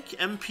 I think,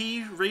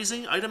 MP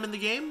raising item in the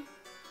game.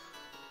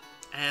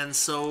 And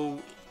so,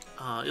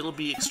 it'll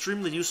be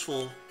extremely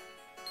useful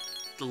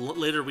the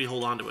later we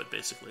hold on to it,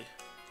 basically.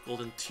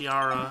 Golden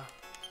Tiara,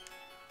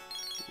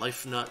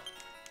 Life Nut,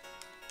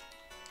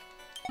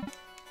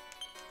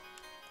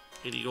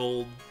 80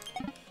 gold.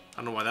 I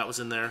don't know why that was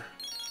in there.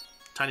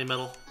 Tiny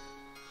metal.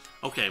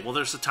 Okay, well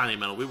there's the tiny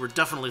metal. We were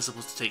definitely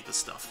supposed to take this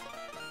stuff.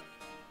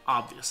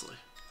 Obviously.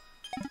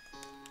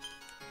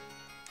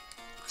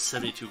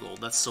 72 gold.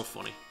 That's so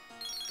funny.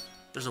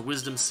 There's a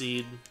wisdom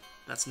seed.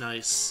 That's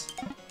nice.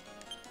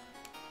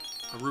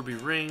 A ruby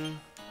ring.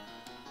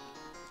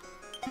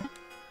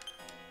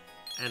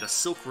 And a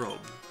silk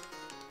robe.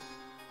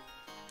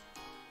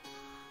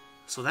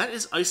 So that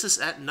is Isis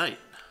at night.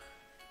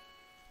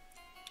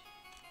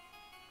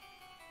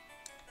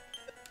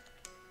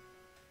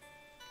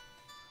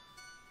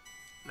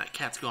 That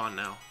cat's gone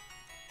now.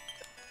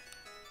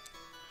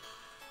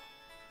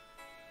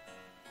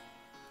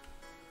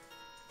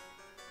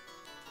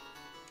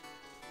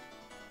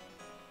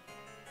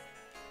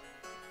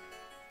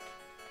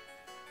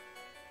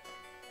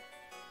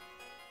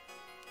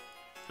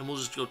 And we'll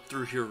just go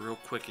through here real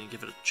quick and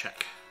give it a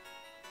check.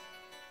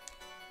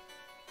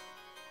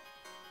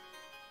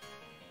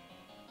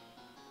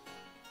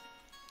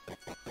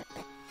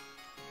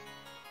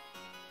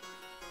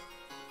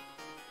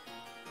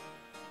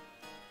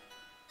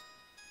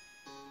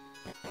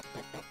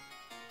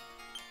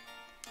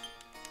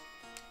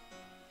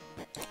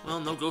 Well,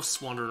 no ghosts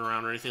wandering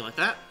around or anything like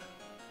that.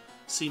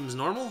 Seems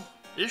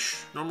normal-ish,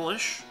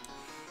 normal-ish.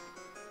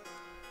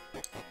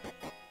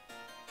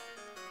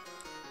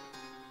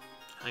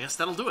 I guess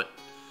that'll do it.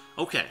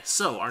 Okay,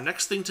 so our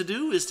next thing to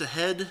do is to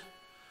head...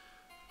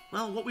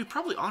 Well, what we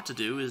probably ought to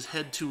do is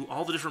head to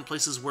all the different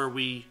places where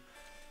we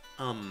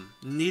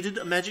needed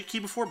a magic key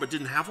before but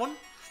didn't have one.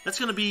 That's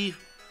going to be,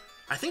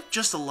 I think,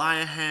 just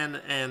Eliahan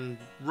and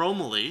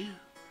Romalie.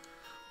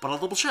 But I'll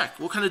double check.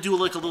 We'll kind of do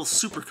like a little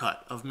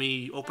supercut of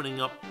me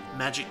opening up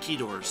magic key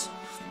doors.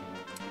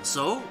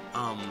 So,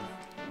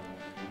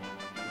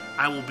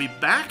 I will be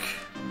back,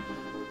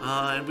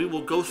 and we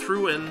will go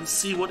through and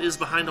see what is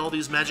behind all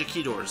these magic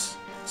key doors.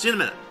 See you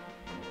in a minute.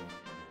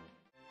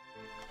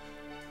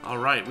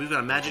 Alright, we've got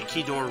a magic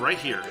key door right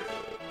here.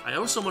 I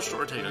owe so much to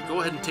Ortega.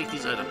 Go ahead and take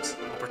these items.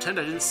 I'll pretend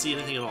I didn't see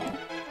anything at all.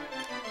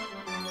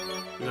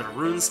 We got a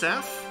rune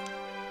staff.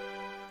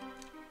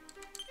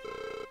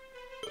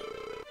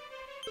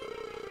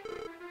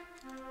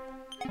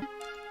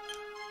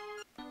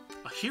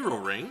 Hero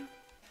ring.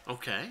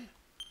 Okay.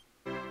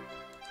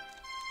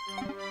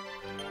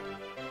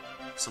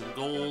 Some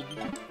gold.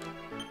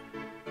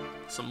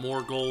 Some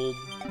more gold.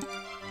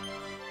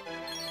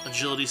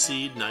 Agility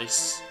seed.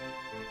 Nice.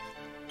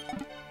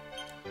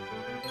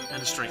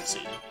 And a strength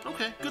seed.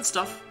 Okay, good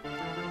stuff.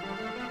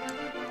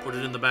 Put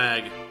it in the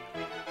bag.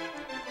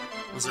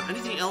 Was there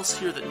anything else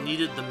here that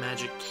needed the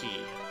magic key?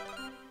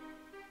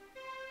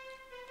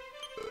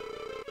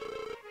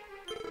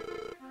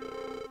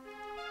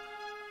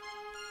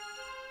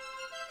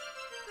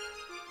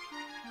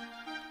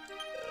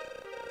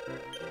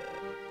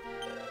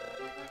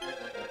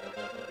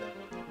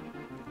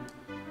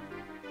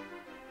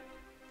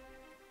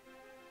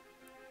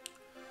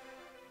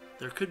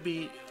 There could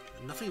be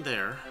nothing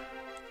there.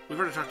 We've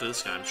already talked to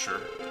this guy, I'm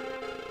sure.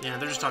 Yeah,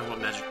 they're just talking about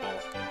Magic Ball.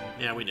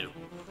 Yeah, we knew.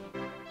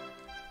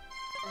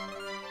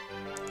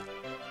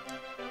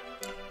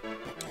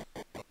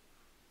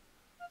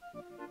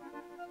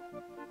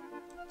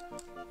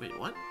 Wait,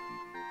 what?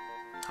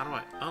 How do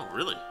I... Oh,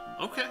 really?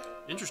 Okay,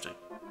 interesting.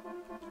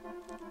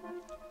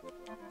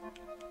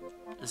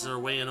 Is there a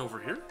way in over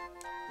here?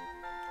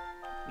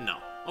 No.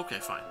 Okay,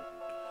 fine.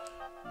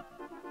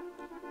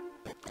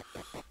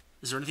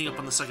 Is there anything up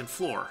on the second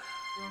floor?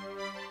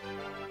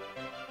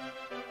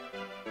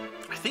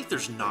 I think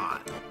there's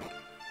not.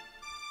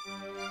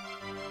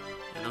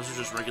 And those are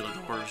just regular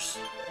doors.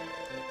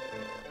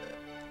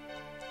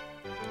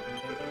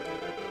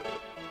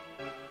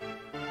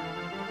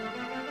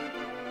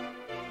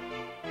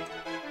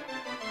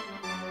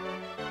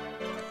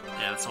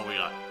 that's all we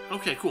got.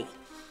 Okay, cool.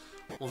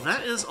 Well,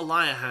 that is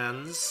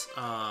Eliahan's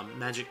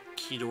magic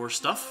key door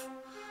stuff.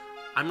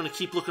 I'm going to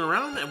keep looking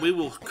around, and we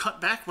will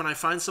cut back when I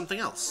find something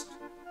else.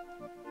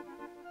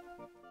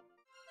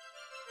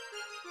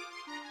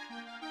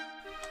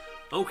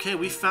 Okay,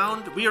 we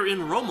are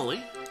in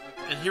Romilly,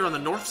 and here on the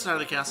north side of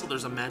the castle,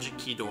 there's a magic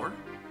key door.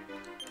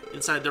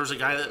 Inside, there's a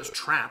guy that was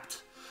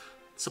trapped.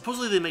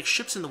 Supposedly, they make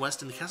ships in the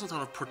west in the castle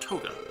town of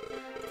Portoga.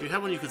 If you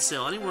had one, you could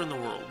sail anywhere in the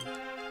world.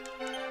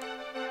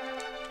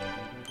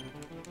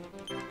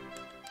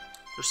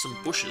 There's some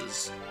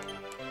bushes.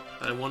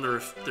 I wonder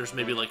if there's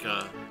maybe like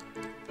a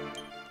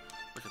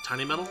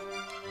tiny metal?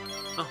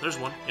 Oh, there's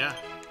one, yeah.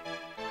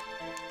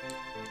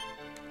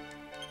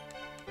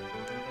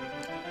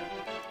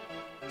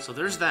 So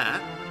there's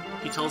that.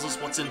 He tells us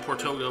what's in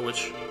Portoga,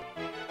 which...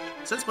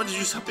 Since when did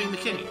you stop being the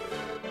king?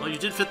 Well, you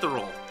did fit the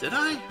role. Did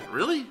I?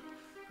 Really?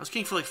 I was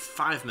king for like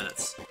 5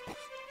 minutes.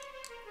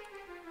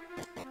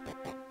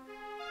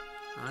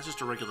 Oh, that's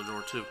just a regular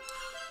door, too.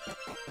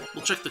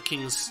 We'll check the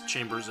king's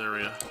chambers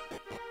area.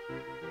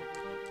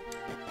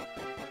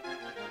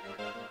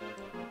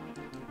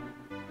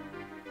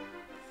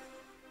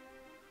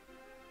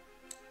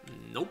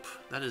 Nope,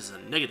 that is a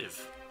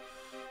negative.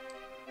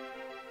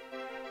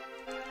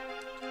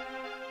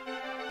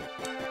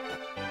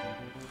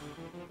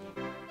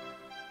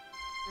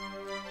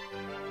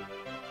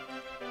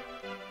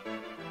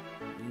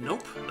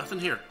 Nope, nothing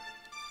here.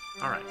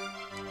 Alright.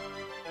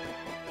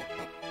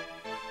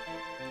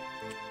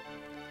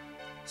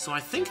 So I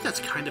think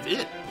that's kind of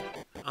it.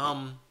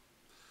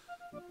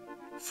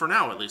 For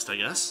now, at least, I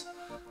guess.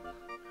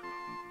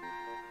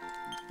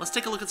 Let's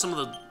take a look at some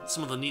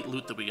of the neat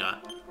loot that we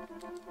got.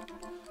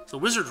 So,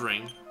 Wizard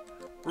Ring,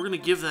 we're gonna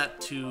give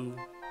that to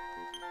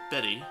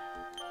Betty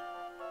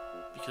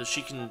because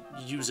she can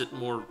use it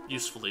more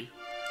usefully.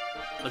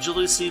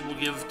 Agility Seed we'll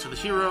give to the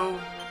hero.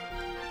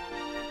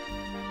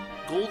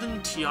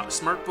 Golden Tiara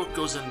Smart Book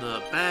goes in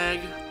the bag.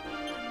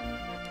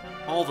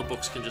 All the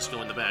books can just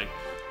go in the bag.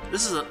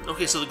 This is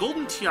okay. So the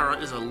Golden Tiara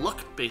is a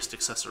luck-based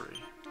accessory.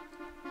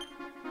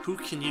 Who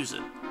can use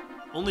it?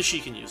 Only she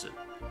can use it.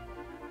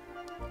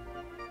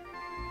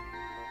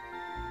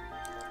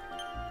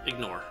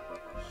 Ignore.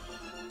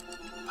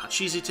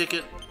 Pachisi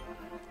ticket.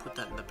 Put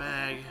that in the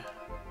bag.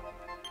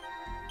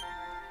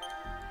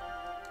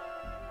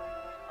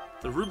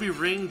 The ruby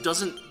ring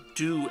doesn't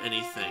do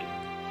anything,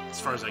 as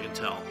far as I can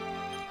tell.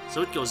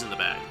 So it goes in the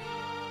bag.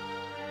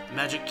 The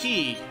magic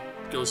key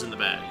goes in the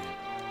bag.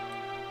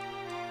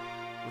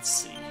 Let's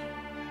see.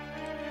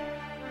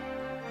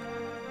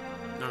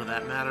 None of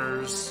that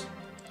matters.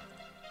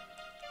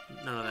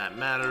 None of that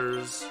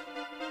matters.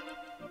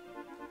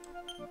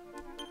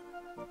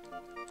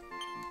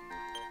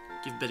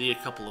 Give Betty a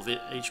couple of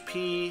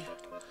HP.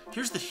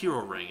 Here's the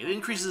hero ring. It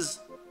increases...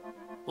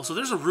 Well, so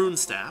there's a rune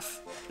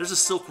staff. There's a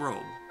silk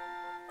robe.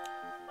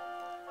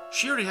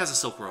 She already has a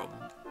silk robe.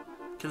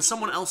 Can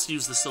someone else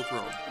use the silk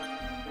robe?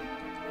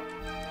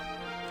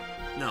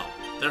 No.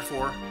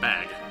 Therefore,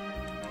 bag.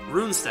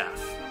 Rune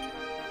staff.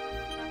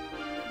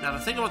 Now, the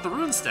thing about the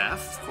rune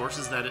staff, of course,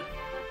 is that it...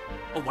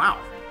 Oh, wow.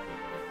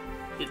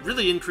 It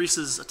really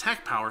increases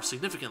attack power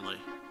significantly.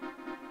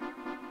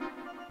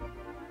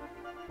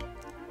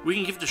 We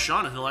can give it to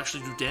Sean and he'll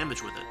actually do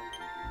damage with it.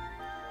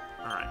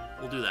 Alright,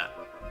 we'll do that.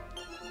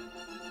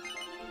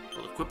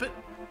 We'll equip it.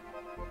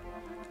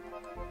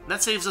 And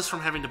that saves us from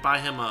having to buy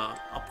him a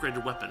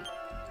upgraded weapon.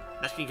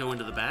 That can go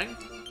into the bag.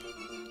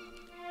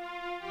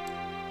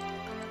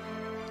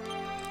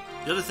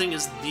 The other thing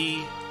is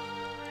the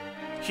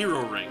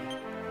hero ring.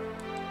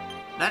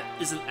 That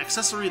is an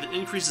accessory that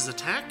increases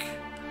attack.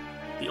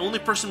 The only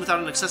person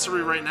without an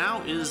accessory right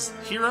now is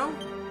Hero.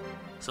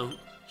 So,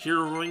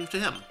 hero ring to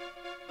him.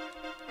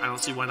 I don't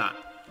see why not.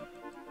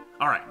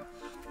 Alright.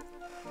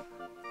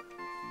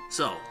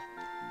 So,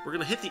 we're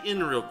going to hit the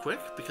inn real quick,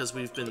 because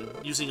we've been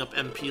using up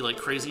MP like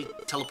crazy,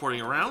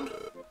 teleporting around.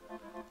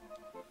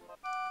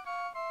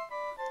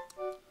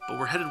 But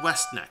we're headed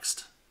west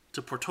next,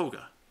 to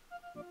Portoga.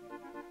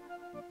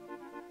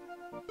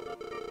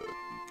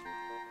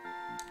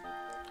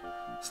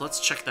 So let's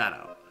check that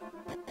out.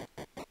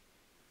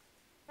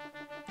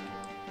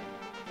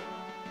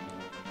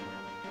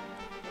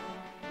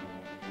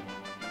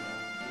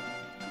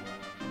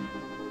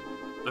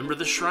 Remember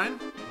this shrine?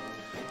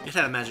 It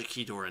had a magic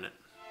key door in it.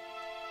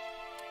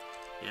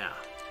 Yeah.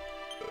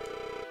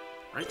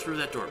 Right through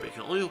that door, but you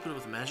can only open it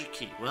with a magic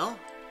key. Well,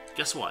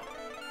 guess what?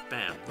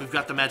 Bam. We've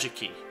got the magic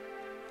key.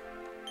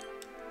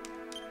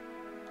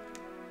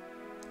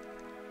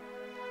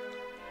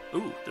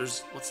 Ooh,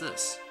 there's... what's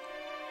this?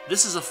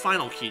 This is a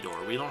final key door.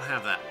 We don't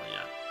have that one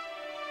yet.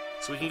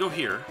 So we can go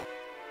here.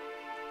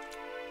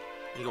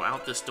 We go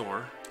out this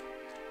door.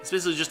 It's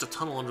basically just a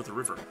tunnel under the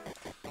river.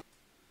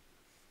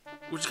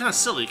 Which is kind of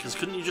silly, because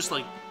couldn't you just,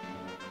 like,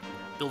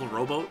 build a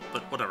rowboat?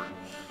 But whatever.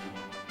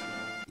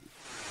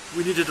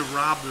 We needed to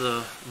rob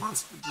the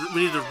monster.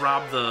 We needed to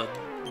rob the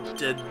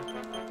dead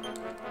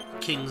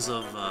kings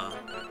of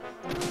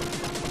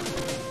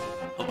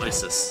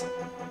Isis.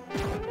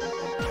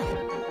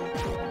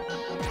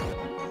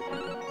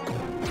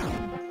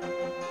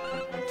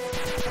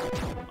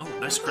 Oh,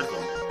 nice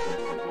critical.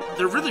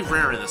 They're really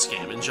rare in this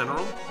game, in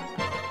general.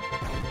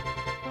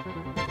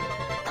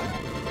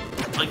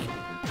 Like,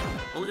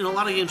 in a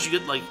lot of games you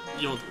get, like,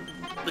 you know,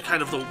 the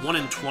kind of the 1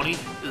 in 20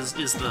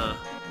 is the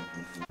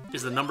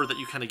number that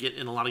you kind of get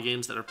in a lot of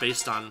games that are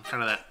based on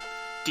kind of that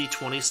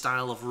D20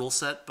 style of rule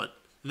set, but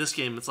in this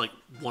game it's like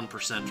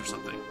 1% or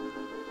something.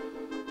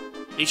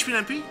 HP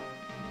and MP?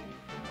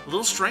 A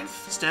little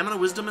strength, stamina,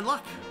 wisdom, and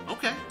luck.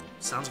 Okay,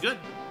 sounds good.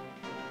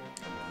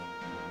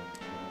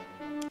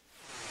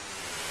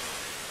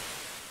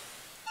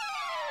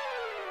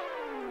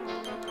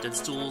 Dead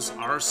stools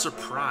are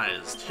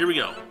surprised. Here we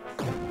go.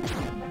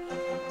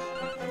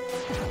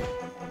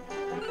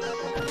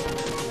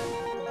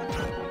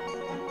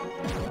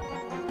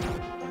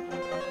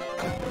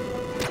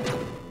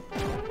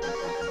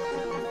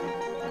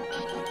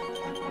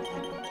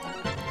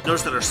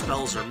 Notice that our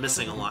spells are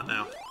missing a lot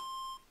now.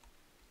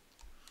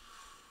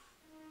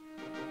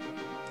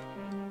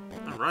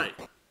 Alright.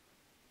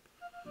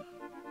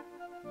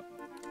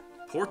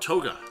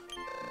 Portoga.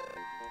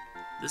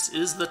 This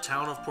is the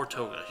town of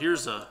Portoga.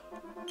 Here's a...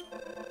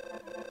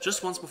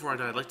 Just once before I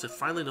die, I'd like to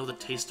finally know the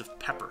taste of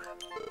pepper.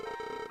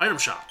 Item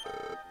shop.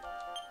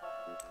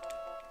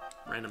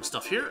 Random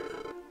stuff here.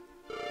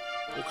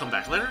 We'll come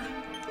back later.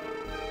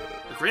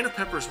 A grain of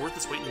pepper is worth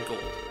its weight in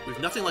gold. We've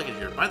nothing like it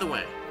here. By the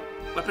way,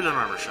 weapon and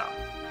armor shop.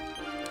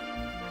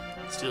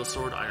 Steel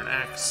sword, iron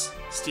axe,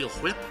 steel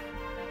whip.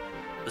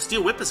 The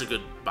steel whip is a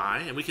good buy,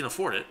 and we can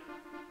afford it.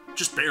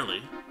 Just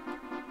barely.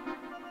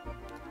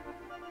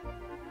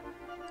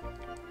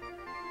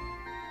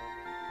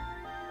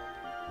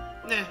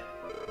 Nah.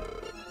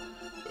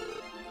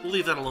 We'll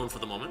leave that alone for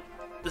the moment.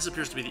 This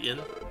appears to be the inn.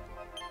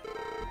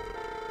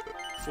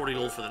 40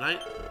 gold for the night.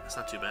 That's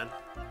not too bad.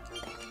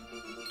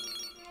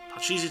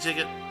 Pachisi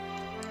ticket.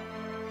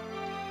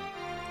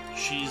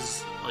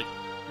 She's, like,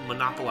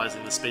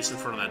 monopolizing the space in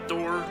front of that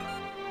door.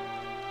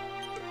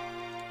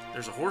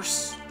 There's a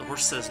horse. The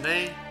horse says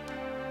nay.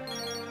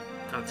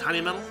 Got a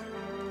tiny medal.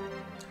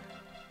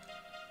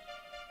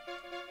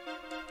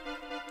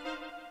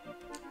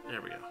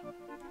 There we go.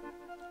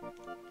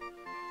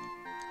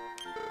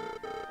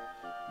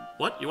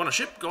 What? You want a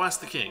ship? Go ask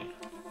the king.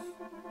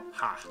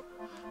 Ha.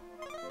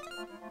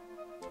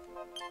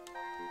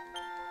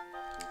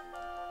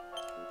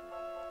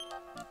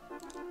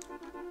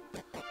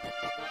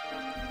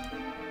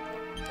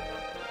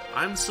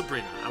 I'm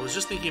Sabrina. I was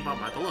just thinking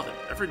about my beloved.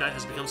 Every night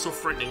has become so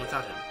frightening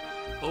without him.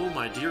 Oh,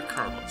 my dear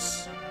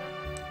Carlos.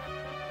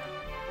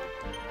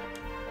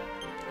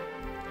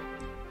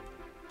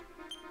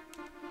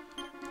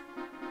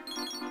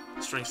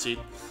 Strength seed.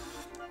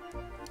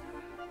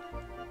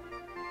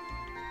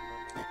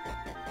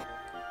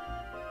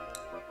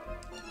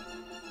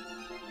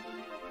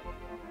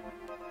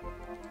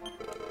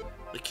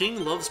 The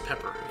king loves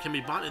pepper. It can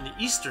be bought in the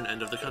eastern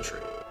end of the country.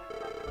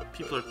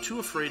 People are too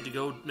afraid to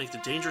go make the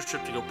dangerous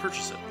trip to go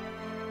purchase it.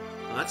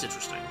 Well, that's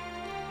interesting.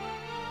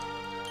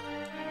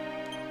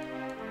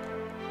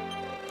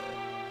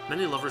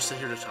 Many lovers sit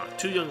here to talk.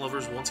 2 young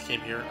lovers once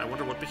came here. I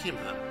wonder what became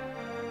of them.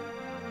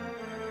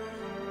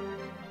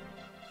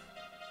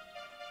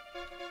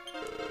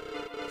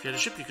 If you had a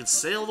ship, you could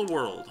sail the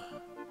world.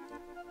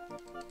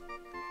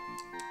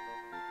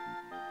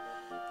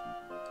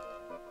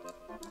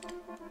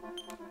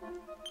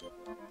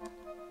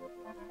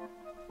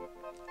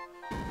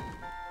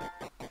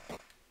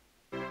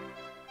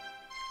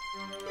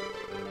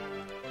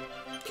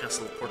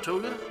 Castle of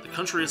Portoga. The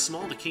country is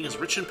small, the king is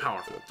rich and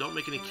powerful. Don't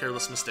make any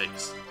careless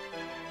mistakes.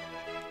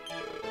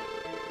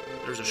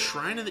 There's a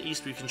shrine in the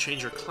east where you can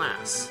change your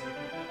class.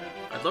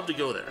 I'd love to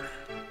go there.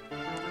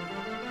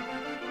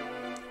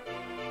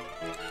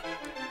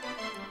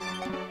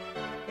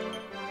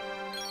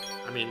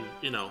 I mean,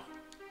 you know,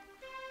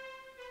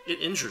 it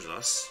injures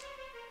us.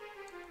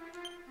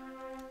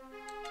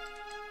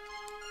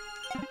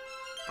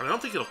 But I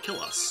don't think it'll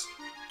kill us.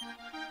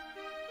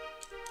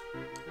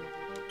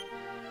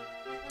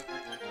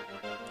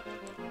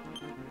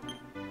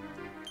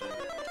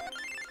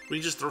 We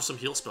can just throw some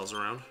heal spells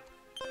around.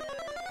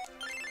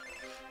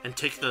 And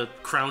take the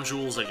crown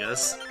jewels, I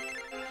guess.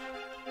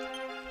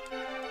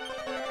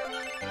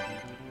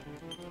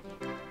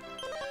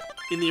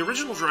 In the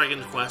original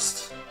Dragon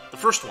Quest, the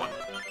first one,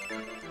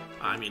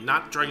 I mean,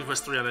 not Dragon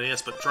Quest 3 on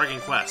NES, but Dragon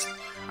Quest,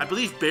 I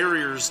believe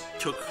barriers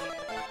took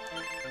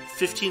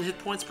 15 hit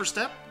points per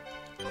step?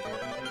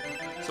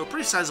 So a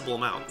pretty sizable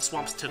amount. The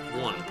swamps took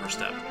 1 per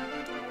step.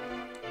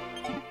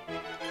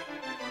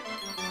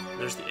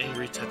 There's the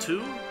angry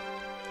tattoo.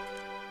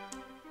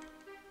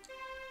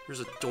 Here's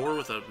a door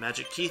with a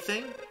magic key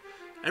thing.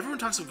 Everyone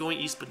talks of going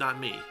east, but not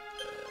me.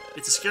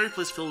 It's a scary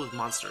place filled with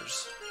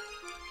monsters.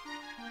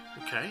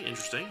 Okay,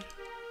 interesting.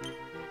 I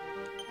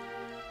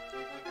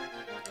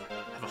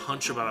have a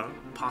hunch about a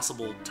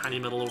possible tiny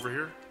metal over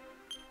here.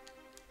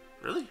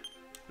 Really?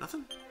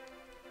 Nothing?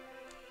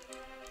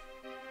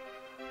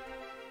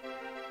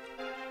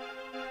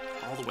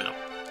 All the way up.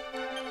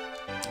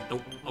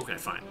 Nope. Okay,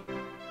 fine.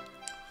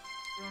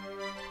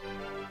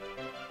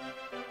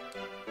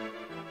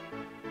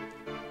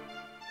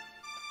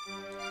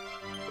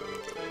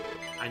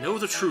 I know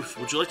the truth.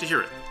 Would you like to hear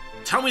it?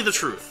 Tell me the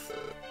truth.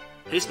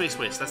 Haste makes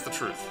waste. That's the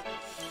truth.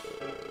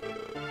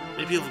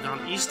 Maybe you'll have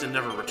gone east and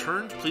never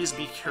returned. Please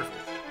be careful.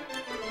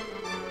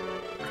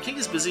 Our king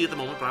is busy at the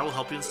moment, but I will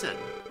help you instead.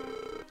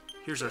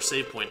 Here's our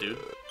save point, dude.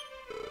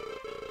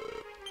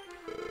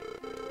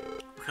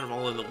 We're kind of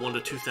all in the 1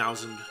 to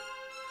 2,000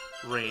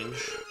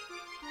 range.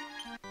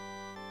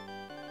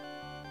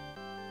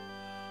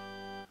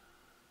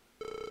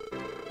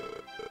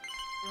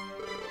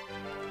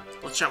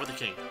 Let's chat with the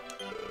king.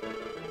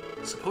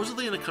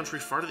 Supposedly in a country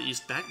far to the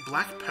east,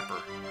 black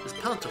pepper is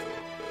plentiful.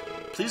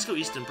 Please go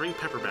east and bring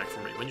pepper back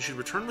for me. When you should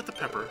return with the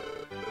pepper,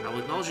 I will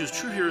acknowledge you as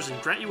true heroes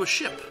and grant you a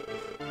ship.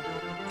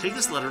 Take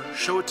this letter,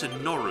 show it to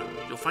Noru.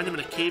 You'll find him in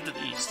a cave to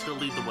the east. He'll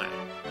lead the way.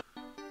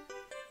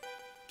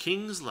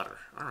 King's letter.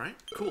 Alright,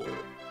 cool.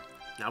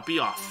 Now be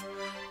off.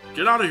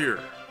 Get out of here!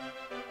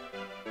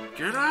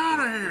 Get out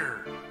of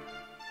here!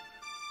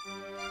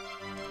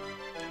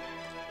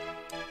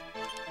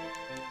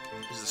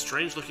 He's a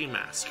strange-looking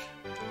mask.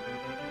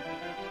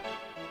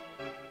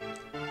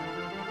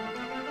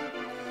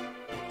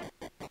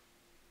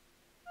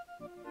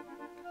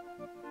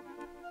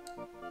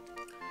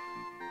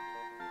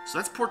 So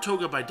that's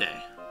Portoga by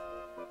day.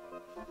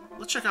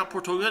 Let's check out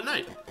Portoga at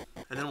night,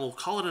 and then we'll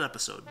call it an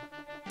episode.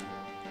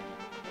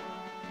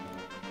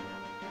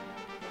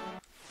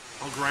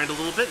 I'll grind a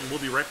little bit, and we'll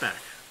be right back.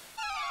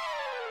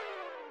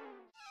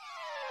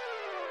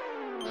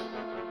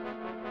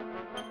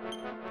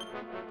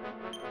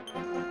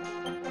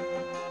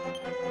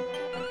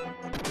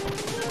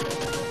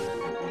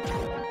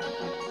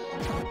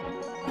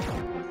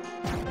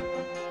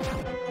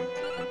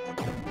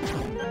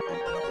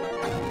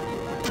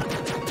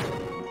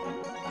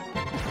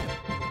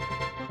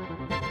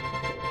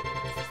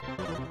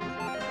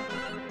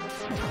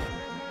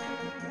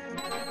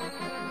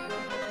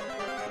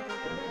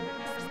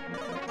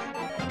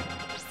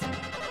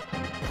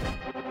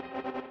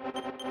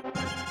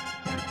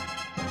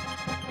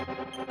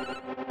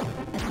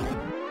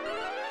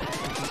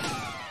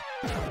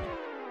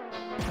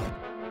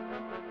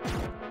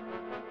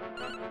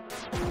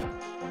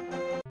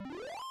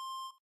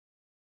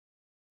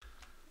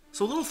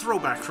 So a little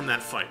throwback from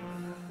that fight.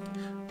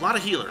 A lot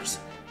of healers.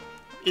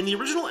 In the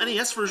original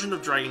NES version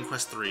of Dragon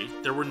Quest III,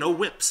 there were no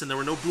whips and there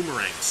were no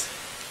boomerangs.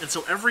 And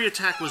so every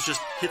attack was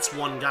just hits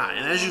one guy.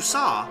 And as you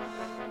saw,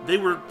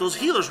 those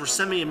healers were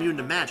semi-immune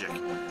to magic.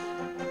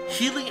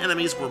 Healing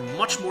enemies were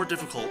much more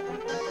difficult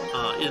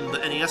in the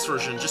NES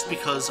version just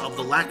because of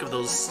the lack of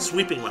those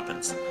sweeping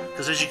weapons.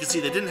 Because as you can see,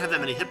 they didn't have that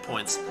many hit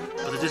points,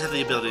 but they did have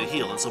the ability to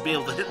heal. And so being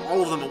able to hit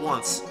all of them at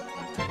once,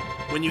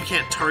 when you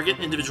can't target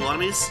individual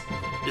enemies,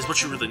 is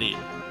what you really need.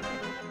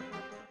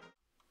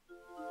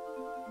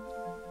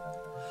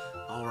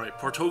 Alright,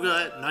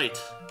 Portoga at night.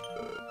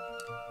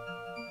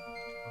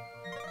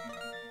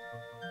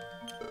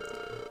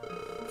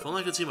 If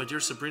only I could see my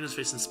dear Sabrina's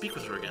face and speak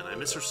with her again. I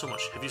miss her so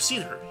much. Have you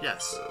seen her?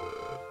 Yes.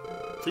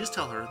 Please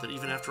tell her that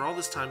even after all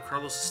this time,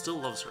 Carlos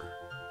still loves her.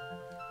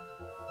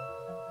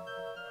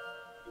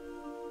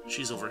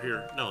 She's over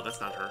here. No, that's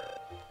not her.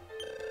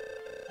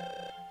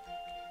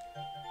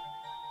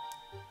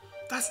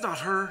 That's not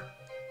her!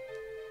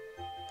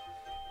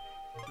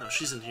 No,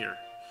 she's in here.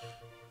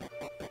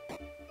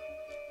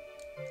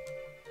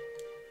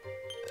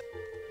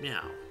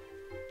 Meow.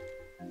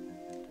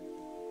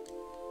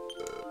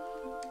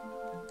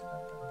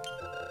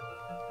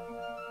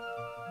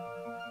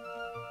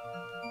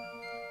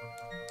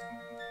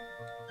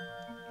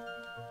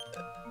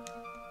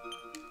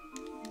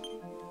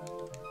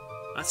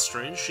 That's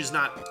strange. She's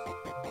not...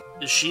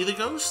 Is she the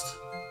ghost?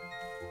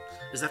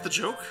 Is that the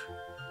joke?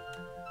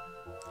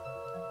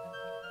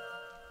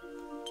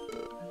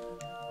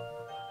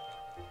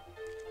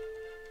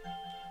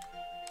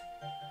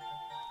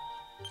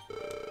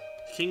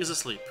 King is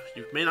asleep.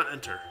 You may not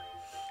enter.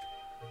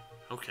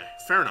 Okay,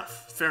 fair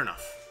enough. Fair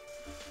enough.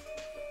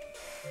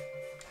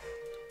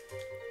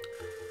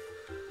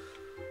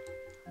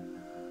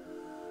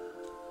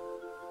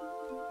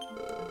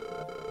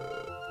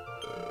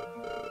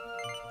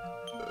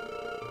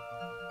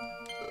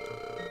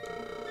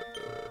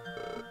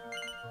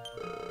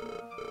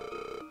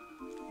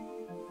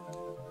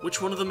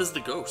 Which one of them is the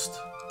ghost?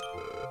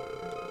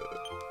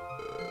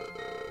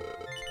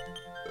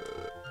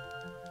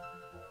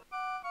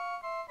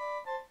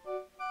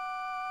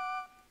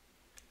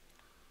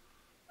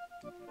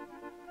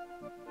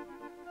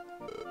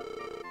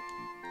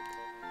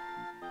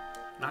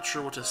 Not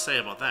sure what to say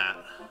about that.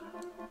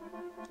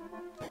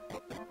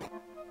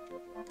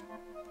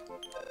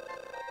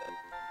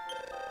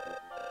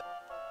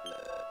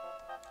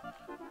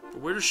 But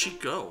where does she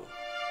go?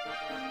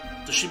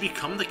 Does she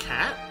become the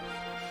cat?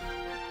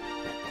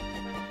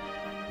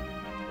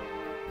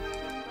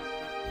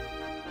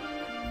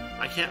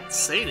 I can't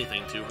say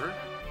anything to her.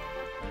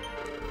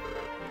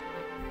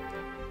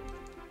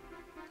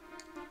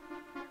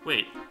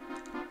 Wait.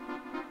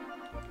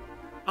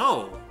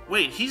 Oh,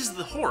 wait, he's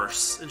the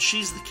horse, and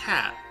she's the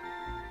cat.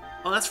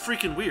 Oh, that's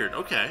freaking weird.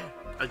 Okay.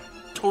 I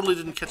totally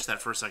didn't catch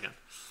that for a second.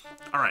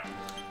 Alright.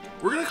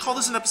 we're going to call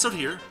this an episode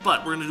here,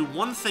 but we're going to do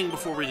one thing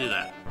before we do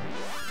that.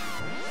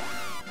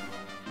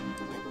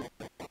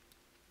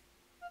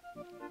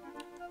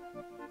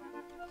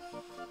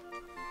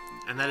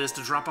 And that is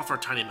to drop off our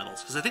tiny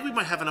medals, because I think we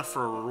might have enough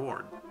for a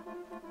reward.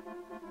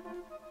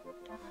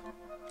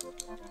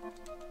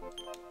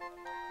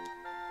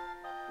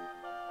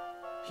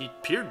 He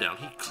peered down.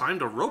 He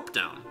climbed a rope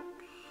down.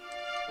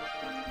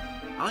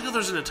 I like how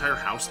there's an entire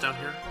house down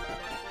here.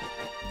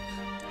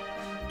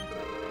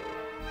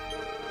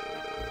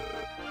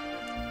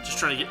 Just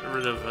trying to get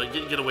rid of,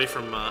 get away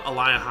from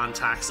Eliahan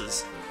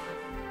taxes.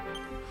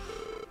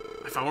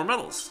 I found more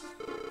medals.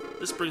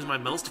 This brings my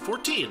medals to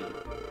 14.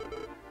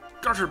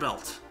 Garter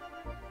belt.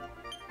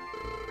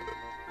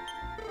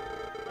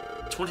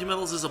 20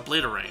 medals is a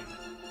bladerang.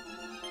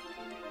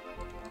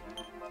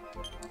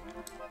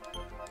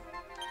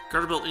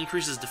 Garter belt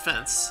increases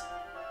defense.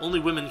 Only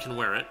women can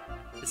wear it.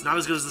 It's not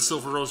as good as the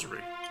silver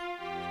rosary.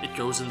 It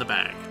goes in the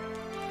bag.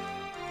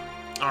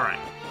 Alright.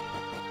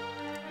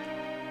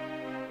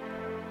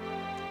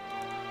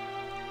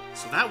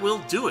 So that will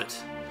do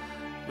it.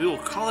 We will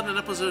call it an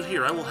episode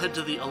here. I will head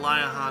to the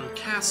Eliahan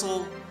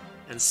Castle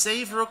and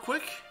save real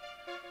quick.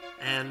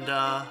 And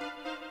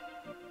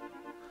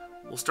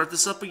we'll start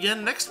this up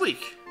again next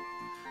week.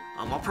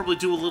 I'll probably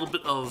do a little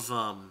bit of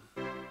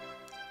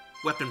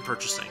weapon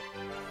purchasing.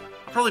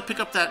 I'll probably pick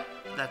up that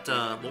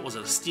what was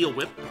it, a steel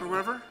whip or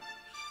whatever.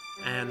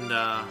 And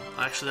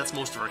actually, that's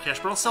most of our cash.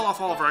 But I'll sell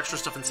off all of our extra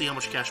stuff and see how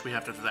much cash we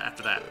have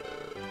after that.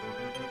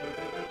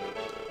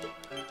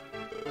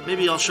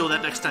 Maybe I'll show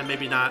that next time.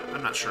 Maybe not.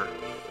 I'm not sure.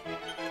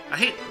 I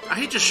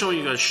hate just showing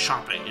you guys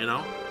shopping, you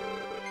know.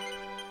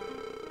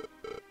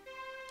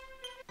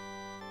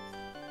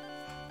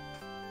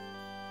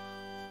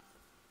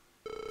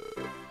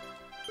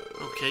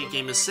 Okay,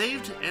 game is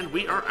saved, and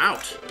we are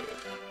out.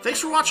 Thanks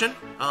for watching.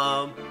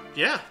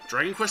 Yeah,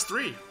 Dragon Quest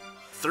III.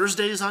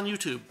 Thursdays on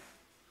YouTube.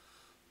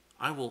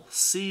 I will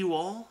see you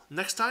all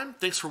next time.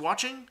 Thanks for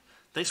watching.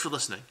 Thanks for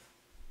listening.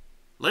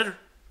 Later.